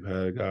 We've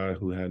had a guy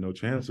who had no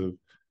chance of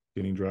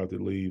getting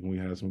drafted leave, and we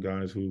had some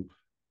guys who,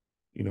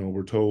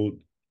 were told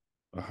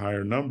a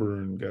higher number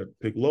and got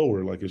picked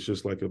lower. Like it's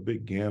just like a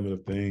big gamut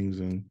of things,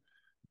 and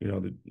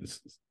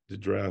the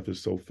draft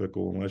is so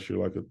fickle. Unless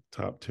you're like a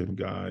top 10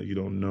 guy, you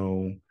don't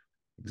know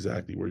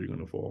exactly where you're going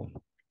to fall.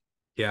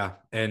 Yeah.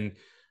 And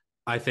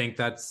I think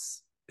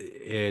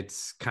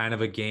it's kind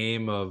of a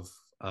game of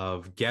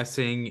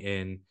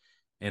guessing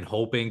and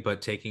hoping,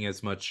 but taking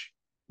as much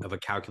of a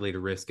calculated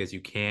risk as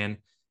you can.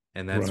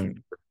 And that's Right.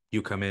 where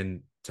you come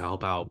in to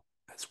help out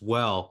as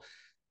well.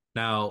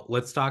 Now,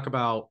 let's talk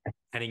about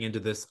heading into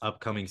this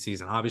upcoming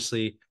season.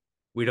 Obviously,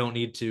 we don't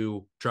need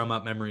to drum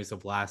up memories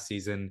of last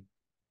season.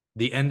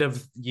 The end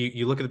of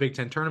you look at the Big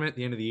Ten tournament,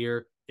 the end of the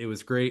year, it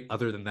was great.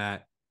 Other than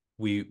that,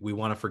 we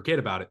want to forget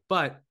about it.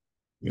 But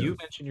Yeah. you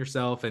mentioned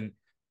yourself, and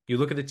you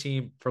look at the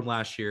team from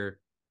last year,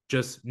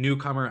 just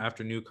newcomer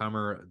after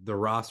newcomer, the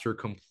roster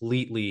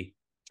completely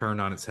turned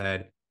on its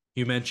head.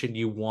 You mentioned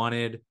you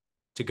wanted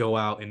to go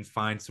out and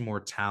find some more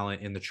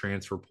talent in the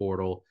transfer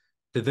portal.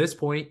 To this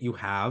point, you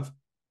have.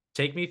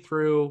 Take me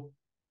through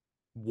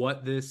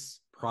what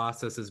this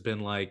process has been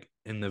like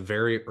in the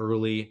very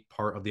early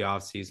part of the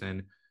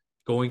offseason,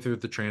 going through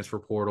the transfer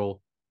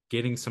portal,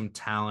 getting some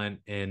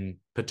talent, and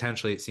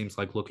potentially it seems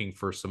like looking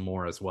for some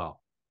more as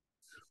well?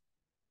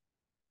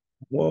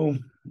 Well,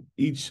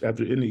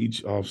 after end of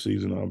each off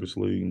season,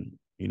 obviously,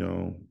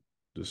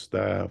 the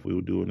staff, we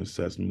would do an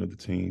assessment of the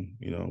team,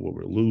 what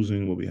we're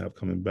losing, what we have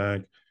coming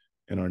back,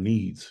 and our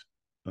needs.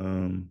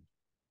 Um,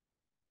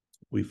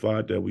 we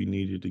thought that we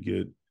needed to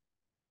get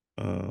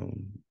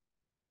um,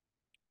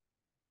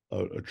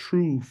 a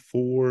true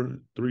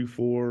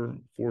 4-3-4,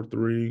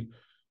 4-3.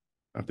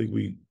 I think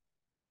we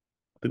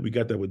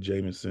got that with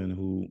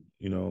Jamison,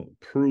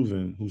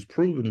 who's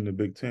proven in the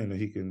Big Ten that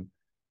he can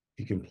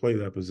play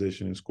that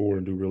position and score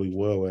and do really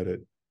well at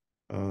it.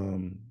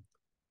 Um,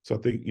 so I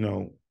think,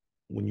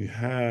 when you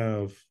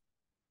have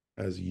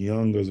as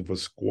young as of a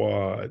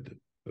squad,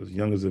 as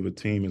young as of a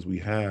team as we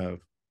have,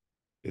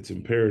 it's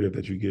imperative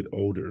that you get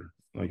older.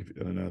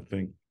 And I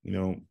think,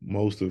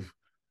 most of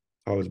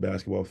college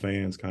basketball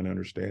fans kind of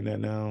understand that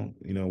now,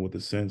 with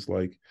the sense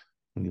like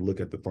when you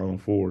look at the Final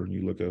Four and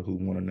you look at who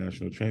won a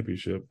national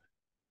championship,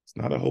 it's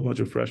not a whole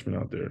bunch of freshmen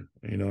out there.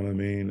 You know what I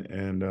mean?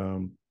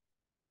 And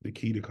the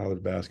key to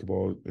college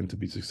basketball and to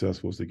be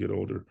successful is to get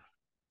older.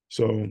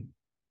 So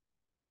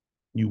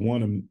you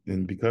want them,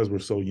 and because we're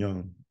so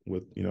young,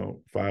 with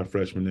 5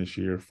 freshmen this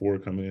year, 4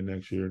 coming in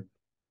next year,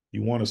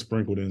 you want to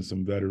sprinkle in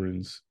some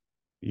veterans,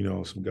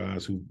 some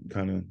guys who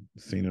kind of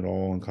seen it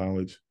all in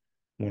college.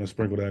 You want to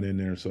sprinkle that in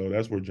there. So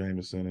that's where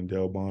Jameson and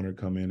Dale Bonner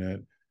come in at.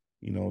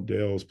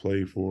 Dale's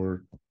played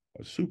for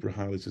a super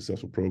highly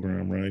successful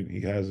program, right?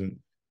 He hasn't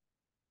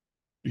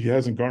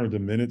garnered the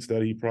minutes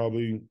that he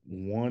probably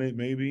wanted,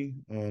 maybe,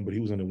 but he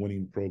was in a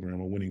winning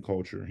program, a winning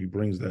culture. He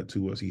brings that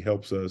to us. He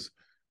helps us.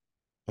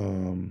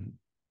 Um,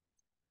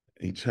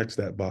 he checks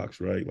that box,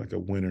 right? Like a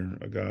winner,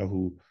 a guy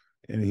who,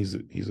 and he's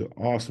an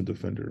awesome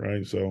defender,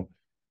 right? So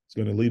it's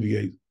going to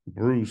alleviate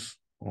Bruce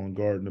on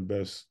guarding the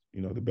best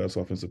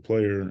offensive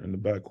player in the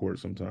backcourt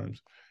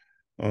sometimes.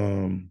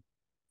 Um,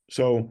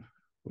 so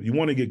you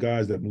want to get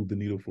guys that move the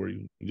needle for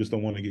you. You just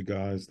don't want to get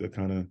guys that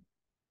kind of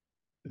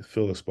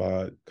fill a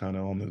spot, kind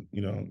of on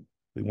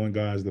they want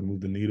guys that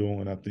move the needle.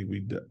 And I think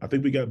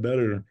we got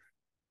better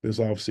this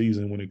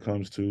offseason when it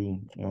comes to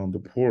the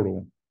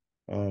portal,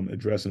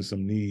 addressing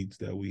some needs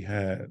that we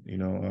had.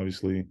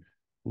 Obviously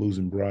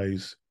losing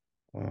Bryce,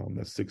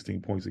 that's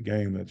 16 points a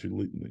game that you're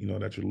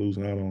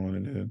losing out on,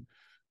 and then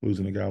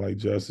losing a guy like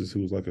Justice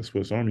who was like a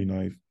Swiss Army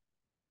knife.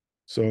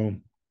 So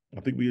I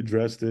think we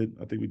addressed it.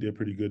 I think we did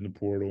pretty good in the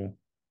portal.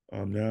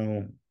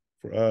 Now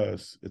for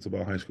us, it's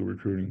about high school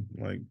recruiting.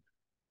 Like,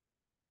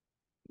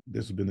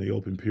 this has been the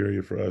open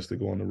period for us to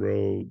go on the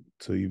road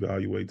to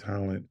evaluate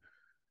talent.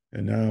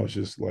 And now it's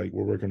just like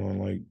we're working on,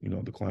 like,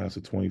 the class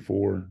of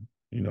 24,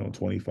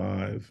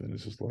 25. And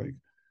it's just like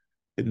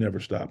it never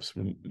stops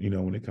when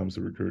it comes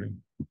to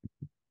recruiting.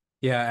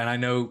 Yeah, and I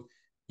know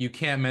you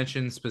can't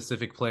mention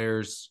specific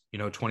players,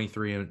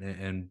 23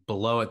 and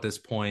below at this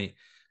point.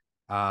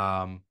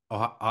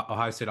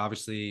 Ohio State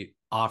obviously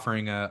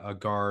offering a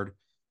guard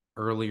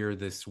earlier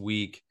this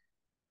week,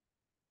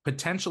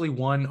 potentially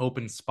one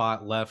open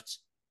spot left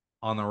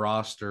on the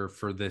roster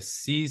for this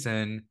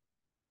season.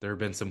 There have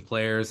been some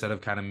players that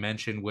have kind of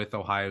mentioned with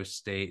Ohio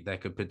State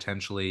that could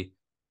potentially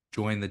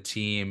join the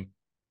team.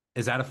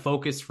 Is that a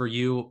focus for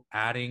you,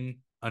 adding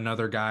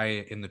another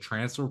guy in the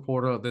transfer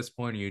portal at this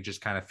point? Are you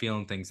just kind of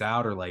feeling things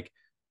out, or like,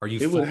 are you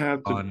It would full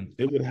have to on?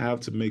 it would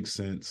have to make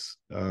sense.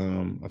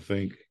 I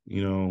think,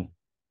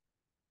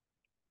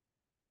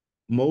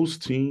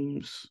 most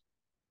teams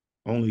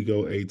only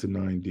go 8 to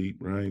 9 deep,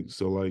 right?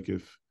 So like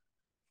if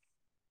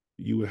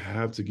you would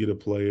have to get a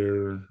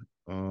player,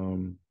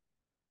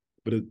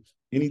 but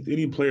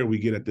any player we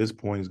get at this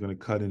point is going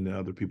to cut into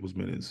other people's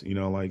minutes.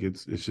 Like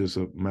it's just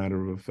a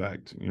matter of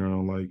fact.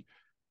 Like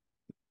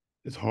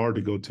it's hard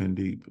to go 10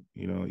 deep.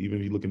 Even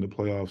if you look in the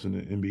playoffs in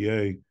the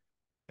NBA,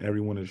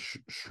 everyone has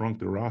shrunk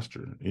the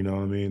roster. You know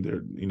what I mean?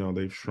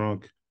 They've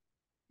shrunk,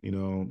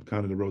 kind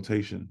of the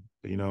rotation.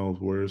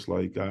 Where it's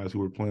like guys who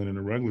were playing in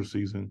the regular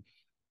season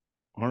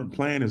aren't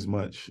playing as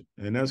much,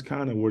 and that's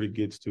kind of what it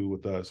gets to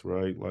with us,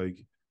 right?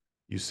 Like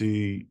you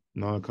see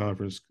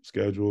non-conference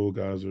schedule,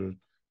 guys are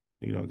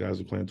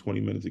playing 20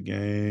 minutes a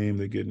game.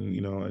 They're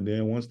getting, and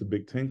then once the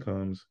Big Ten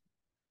comes,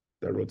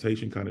 that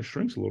rotation kind of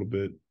shrinks a little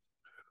bit.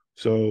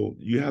 So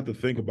you have to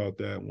think about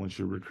that once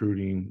you're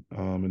recruiting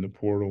in the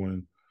portal,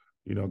 and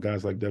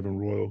guys like Devin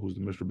Royal, who's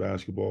the Mr.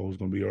 Basketball, who's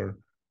going to be our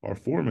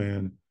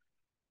 4-man.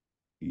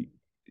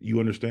 You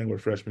understand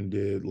what freshman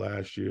did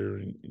last year,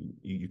 and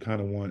you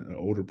kind of want an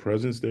older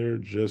presence there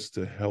just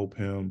to help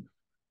him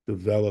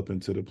develop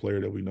into the player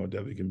that we know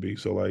Devin can be.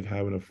 So like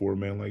having a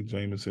 4-man like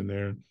Jameson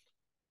there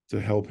to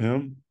help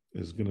him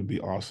is going to be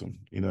awesome.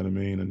 You know what I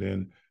mean? And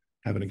then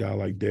having a guy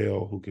like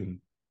Dale who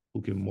can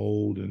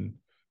mold and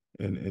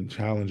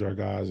challenge our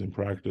guys in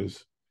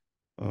practice,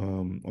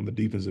 on the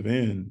defensive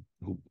end,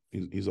 who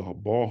he's a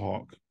ball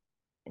hawk.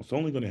 It's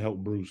only going to help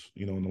Bruce,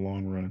 in the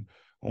long run.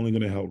 Only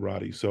going to help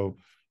Roddy. So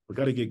we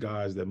got to get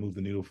guys that move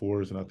the needle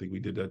for us, and I think we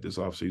did that this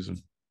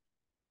offseason.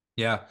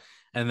 Yeah,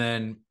 and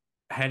then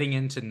heading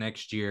into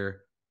next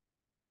year,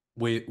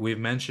 we've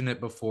mentioned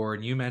it before,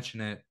 and you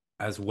mentioned it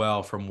as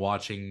well from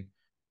watching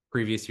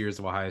previous years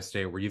of Ohio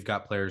State, where you've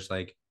got players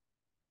like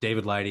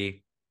David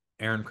Lighty,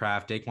 Aaron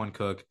Kraft, Daquan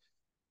Cook,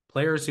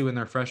 players who in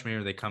their freshman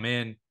year, they come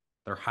in,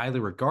 they're highly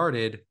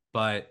regarded,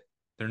 but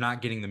they're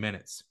not getting the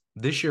minutes.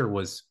 This year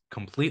was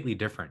completely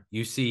different.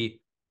 You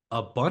see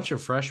a bunch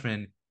of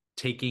freshmen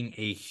taking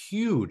a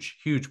huge,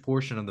 huge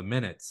portion of the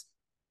minutes.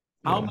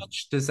 How Yeah.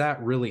 much does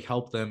that really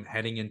help them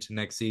heading into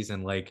next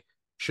season? Like,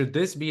 should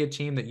this be a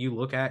team that you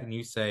look at and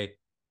you say,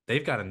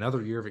 they've got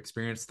another year of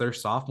experience? They're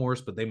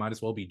sophomores, but they might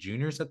as well be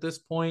juniors at this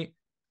point.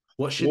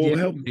 What should the Well, it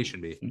help.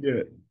 expectation be?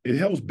 Yeah, it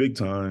helps big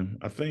time.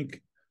 I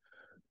think,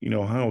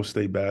 Ohio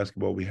State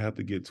basketball, we have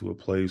to get to a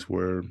place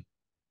where,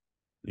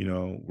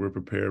 we're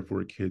prepared for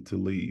a kid to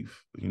leave.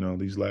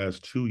 These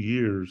last 2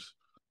 years,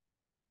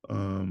 if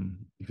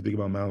you think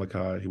about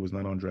Malachi, he was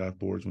not on draft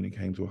boards when he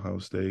came to Ohio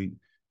State.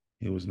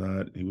 He was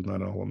not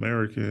an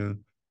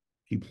All-American.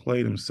 He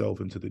played himself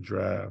into the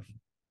draft.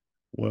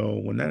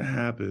 Well, when that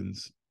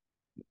happens,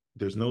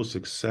 there's no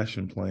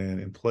succession plan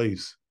in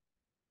place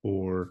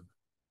for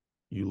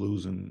you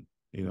losing,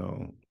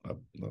 a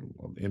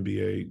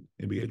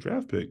NBA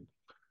draft pick,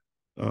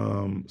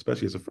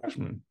 especially as a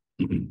freshman.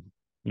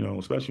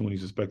 Especially when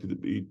he's expected to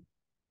be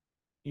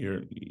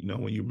here.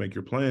 When you make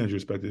your plans, you're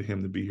expected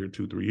him to be here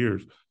 2, 3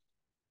 years.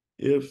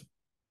 If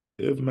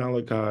if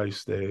Malachi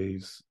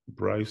stays,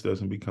 Bryce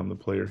doesn't become the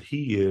player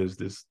he is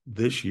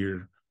this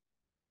year,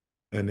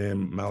 and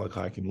then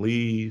Malachi can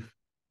leave.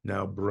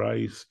 Now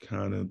Bryce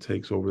kind of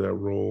takes over that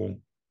role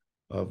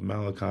of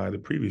Malachi the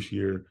previous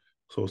year,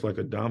 so it's like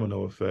a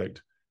domino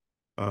effect.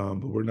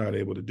 But we're not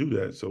able to do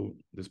that. So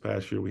this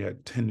past year we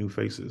had 10 new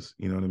faces.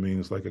 You know what I mean?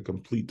 It's like a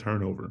complete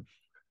turnover.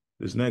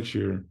 This next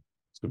year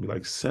it's gonna be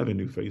like 7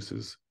 new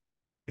faces,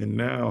 and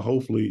now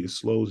hopefully it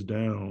slows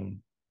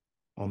down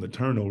on the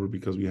turnover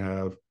because we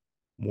have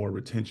more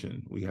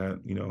retention. We had,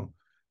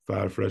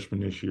 5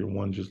 freshmen this year,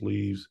 one just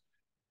leaves.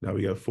 Now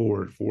we got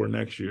four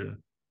next year.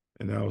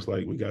 And now it's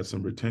like we got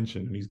some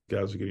retention. And these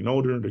guys are getting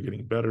older, they're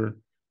getting better.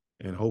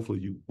 And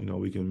hopefully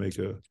we can make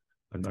a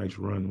nice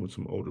run with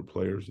some older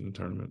players in the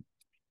tournament.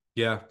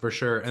 Yeah, for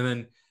sure. And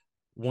then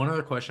one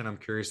other question I'm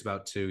curious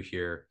about too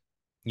here.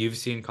 You've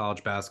seen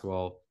college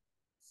basketball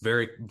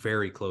very,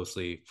 very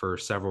closely for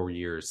several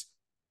years.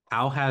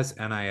 How has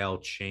NIL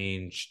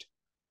changed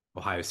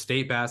Ohio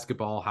State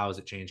basketball? How has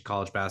it changed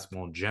college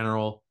basketball in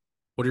general?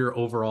 What are your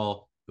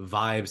overall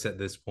vibes at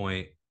this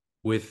point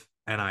with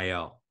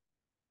NIL?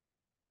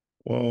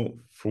 Well,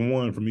 for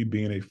one, for me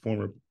being a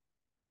former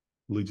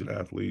collegiate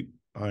athlete,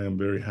 I am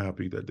very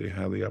happy that they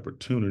have the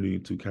opportunity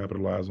to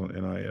capitalize on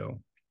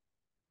NIL.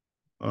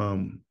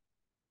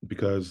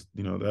 Because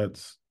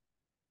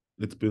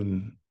it's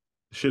been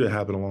should have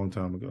happened a long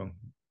time ago.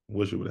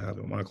 Wish it would have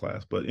happened in my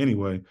class. But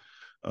anyway,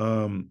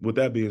 with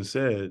that being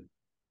said,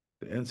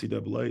 the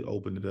NCAA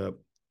opened it up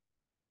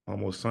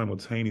almost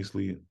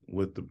simultaneously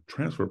with the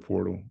transfer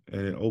portal,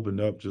 and it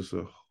opened up just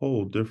a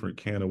whole different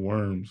can of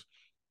worms.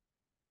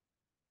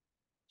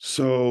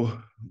 So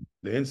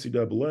the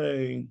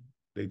NCAA,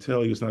 they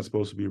tell you it's not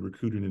supposed to be a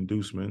recruiting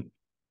inducement,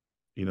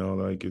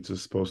 like it's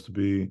just supposed to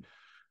be,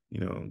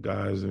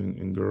 guys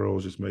and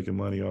girls just making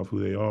money off who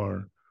they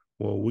are.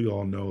 Well, we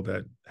all know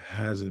that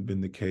hasn't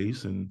been the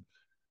case, and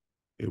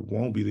it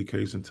won't be the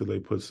case until they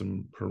put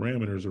some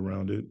parameters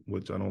around it,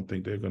 which I don't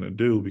think they're going to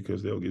do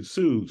because they'll get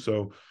sued.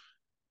 So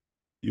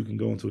you can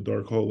go into a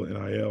dark hole with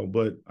NIL,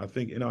 but I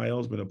think NIL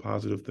has been a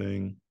positive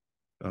thing,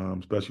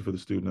 especially for the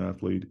student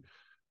athlete.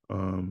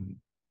 Um,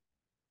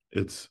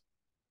 it's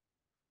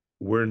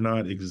we're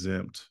not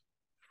exempt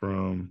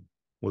from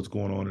what's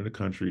going on in the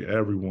country.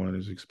 Everyone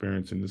is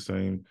experiencing the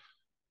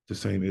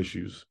same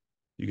issues.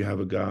 You can have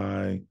a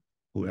guy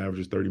who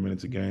averages 30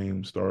 minutes a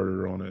game,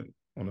 starter on an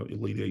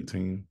Elite Eight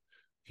team.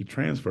 He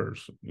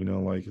transfers,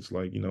 like it's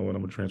like, what,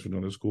 I'm gonna transfer to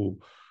another school.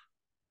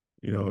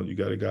 You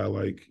got a guy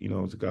like,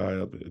 it's a guy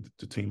up at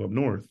the team up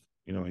north.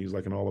 He's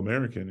like an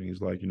All-American, and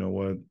he's like, you know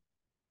what,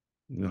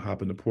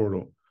 hop in the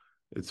portal.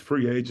 It's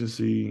free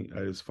agency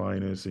at its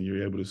finest, and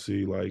you're able to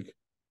see like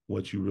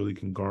what you really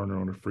can garner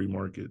on a free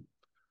market.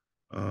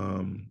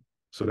 Um,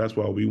 so that's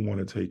why we want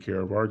to take care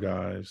of our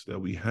guys that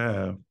we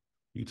have.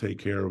 You take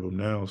care of them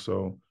now,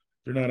 so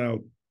they're not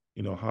out,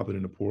 hopping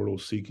in the portal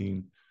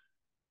seeking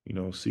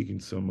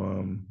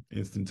some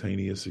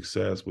instantaneous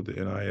success with the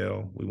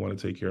NIL. We want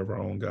to take care of our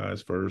own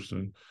guys first,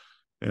 and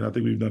I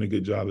think we've done a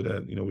good job of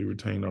that. We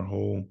retained our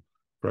whole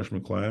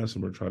freshman class,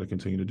 and we're trying to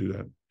continue to do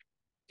that.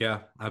 Yeah,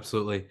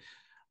 absolutely.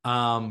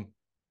 Um,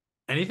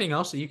 Anything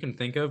else that you can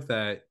think of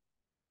that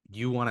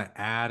you want to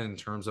add in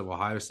terms of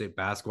Ohio State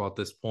basketball at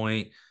this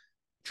point?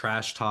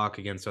 Trash talk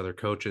against other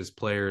coaches,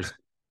 players,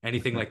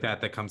 anything like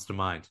that that comes to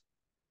mind?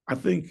 I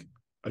think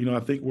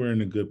we're in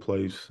a good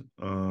place.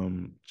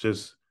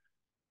 Just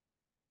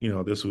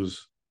this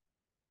was,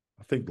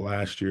 I think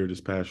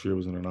this past year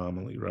was an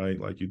anomaly, right?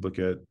 Like you look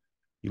at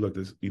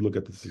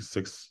the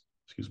six,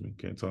 excuse me,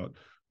 can't talk.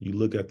 You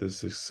look at the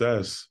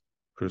success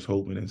Chris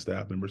Holtman and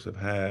staff members have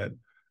had,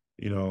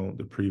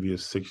 the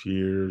previous 6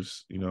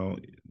 years,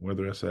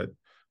 whether it's at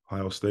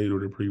Ohio State or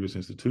the previous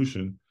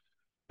institution,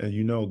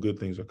 and good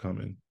things are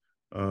coming.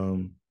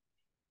 Um,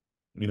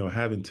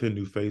 having 10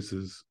 new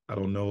faces, I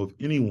don't know if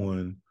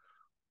anyone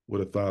would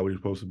have thought we were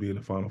supposed to be in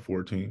the Final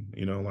 14.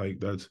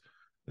 Like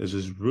it's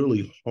just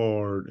really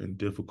hard and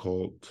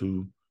difficult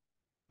to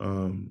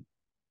um,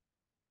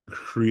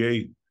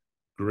 create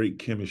great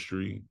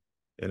chemistry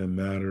in a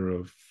matter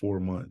of 4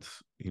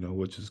 months.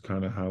 Which is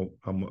kind of how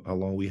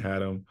long we had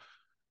them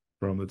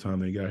from the time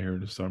they got here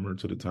in the summer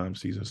to the time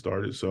season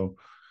started. So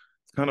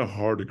it's kind of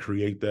hard to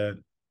create that.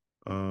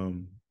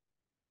 Um,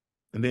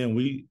 and then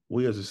we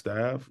as a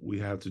staff, we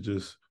have to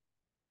just,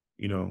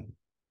 you know,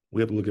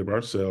 we have to look at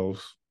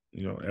ourselves.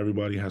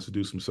 Everybody has to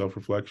do some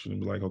self-reflection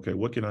and be like, okay,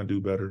 what can I do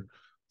better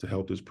to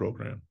help this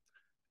program?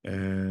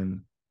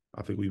 And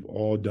I think we've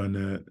all done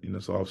that in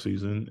this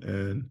offseason.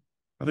 And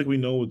I think we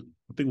know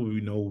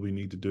what we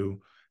need to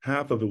do.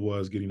 Half of it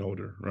was getting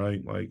older,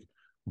 right? Like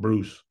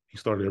Bruce, he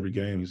started every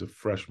game. He's a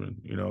freshman.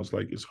 It's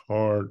like it's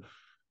hard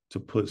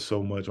to put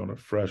so much on a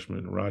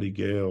freshman. Roddy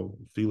Gale,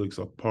 Felix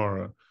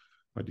Apara,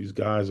 like these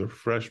guys are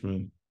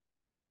freshmen.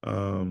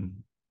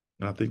 And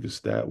I think the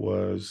stat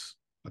was,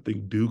 I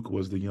think Duke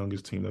was the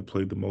youngest team that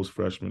played the most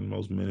freshmen,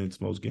 most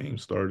minutes, most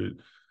games started.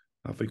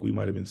 I think we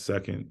might have been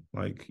second.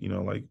 Like,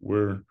 like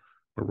we're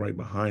right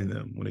behind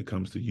them when it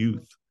comes to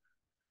youth.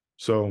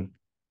 So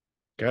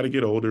got to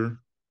get older.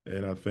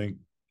 And I think,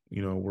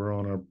 we're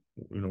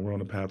on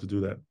the path to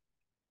do that.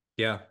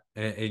 Yeah.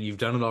 And you've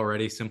done it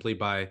already simply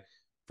by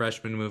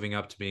freshmen moving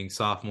up to being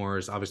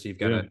sophomores. Obviously, you've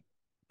got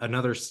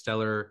another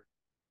stellar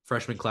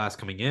freshman class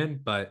coming in,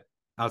 but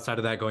outside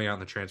of that, going out in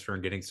the transfer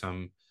and getting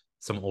some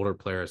older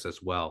players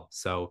as well.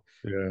 So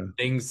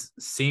things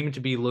seem to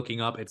be looking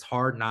up. It's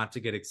hard not to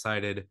get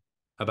excited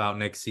about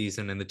next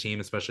season and the team,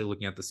 especially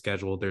looking at the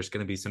schedule. There's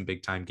going to be some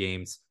big time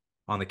games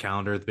on the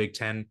calendar. The Big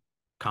Ten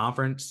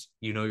Conference,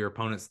 your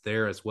opponents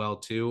there as well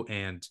too,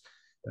 and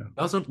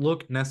doesn't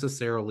look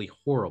necessarily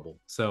horrible.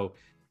 So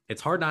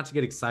it's hard not to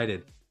get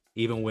excited,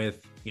 even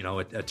with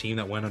a team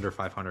that went under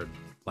 500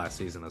 last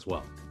season as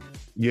well.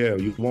 Yeah,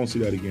 you won't see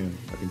that again.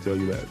 I can tell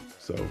you that.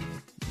 So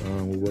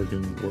we're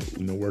working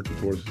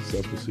towards a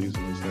successful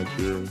season this next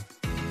year.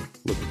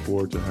 Looking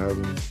forward to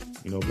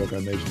having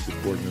Buckeye Nation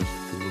supporting us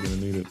because we're going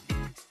to need it.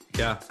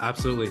 Yeah,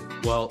 absolutely.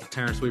 Well,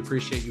 Terence, we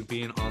appreciate you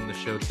being on the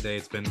show today.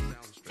 It's been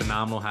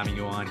phenomenal having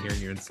you on,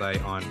 hearing your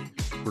insight on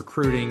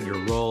recruiting,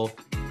 your role,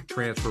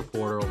 transfer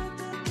portal,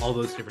 all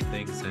those different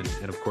things,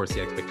 and of course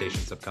the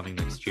expectations upcoming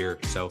next year.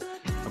 So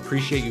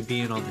appreciate you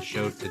being on the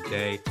show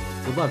today.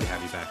 We'd love to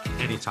have you back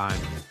anytime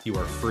you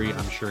are free.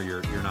 I'm sure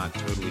you're not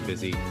totally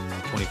busy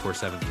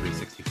 24/7,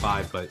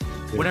 365, but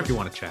whenever you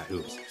want to chat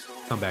hoops,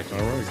 come back to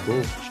All right,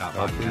 cool. Shot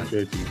I Podcast.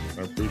 appreciate you.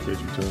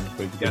 Tim.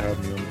 Thank you for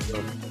having me on the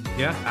show.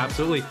 Yeah,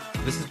 absolutely.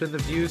 This has been the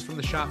Views from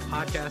the Shot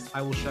Podcast.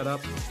 I will shut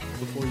up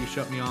before you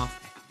shut me off.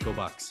 Go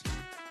Bucks.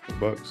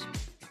 Bucks.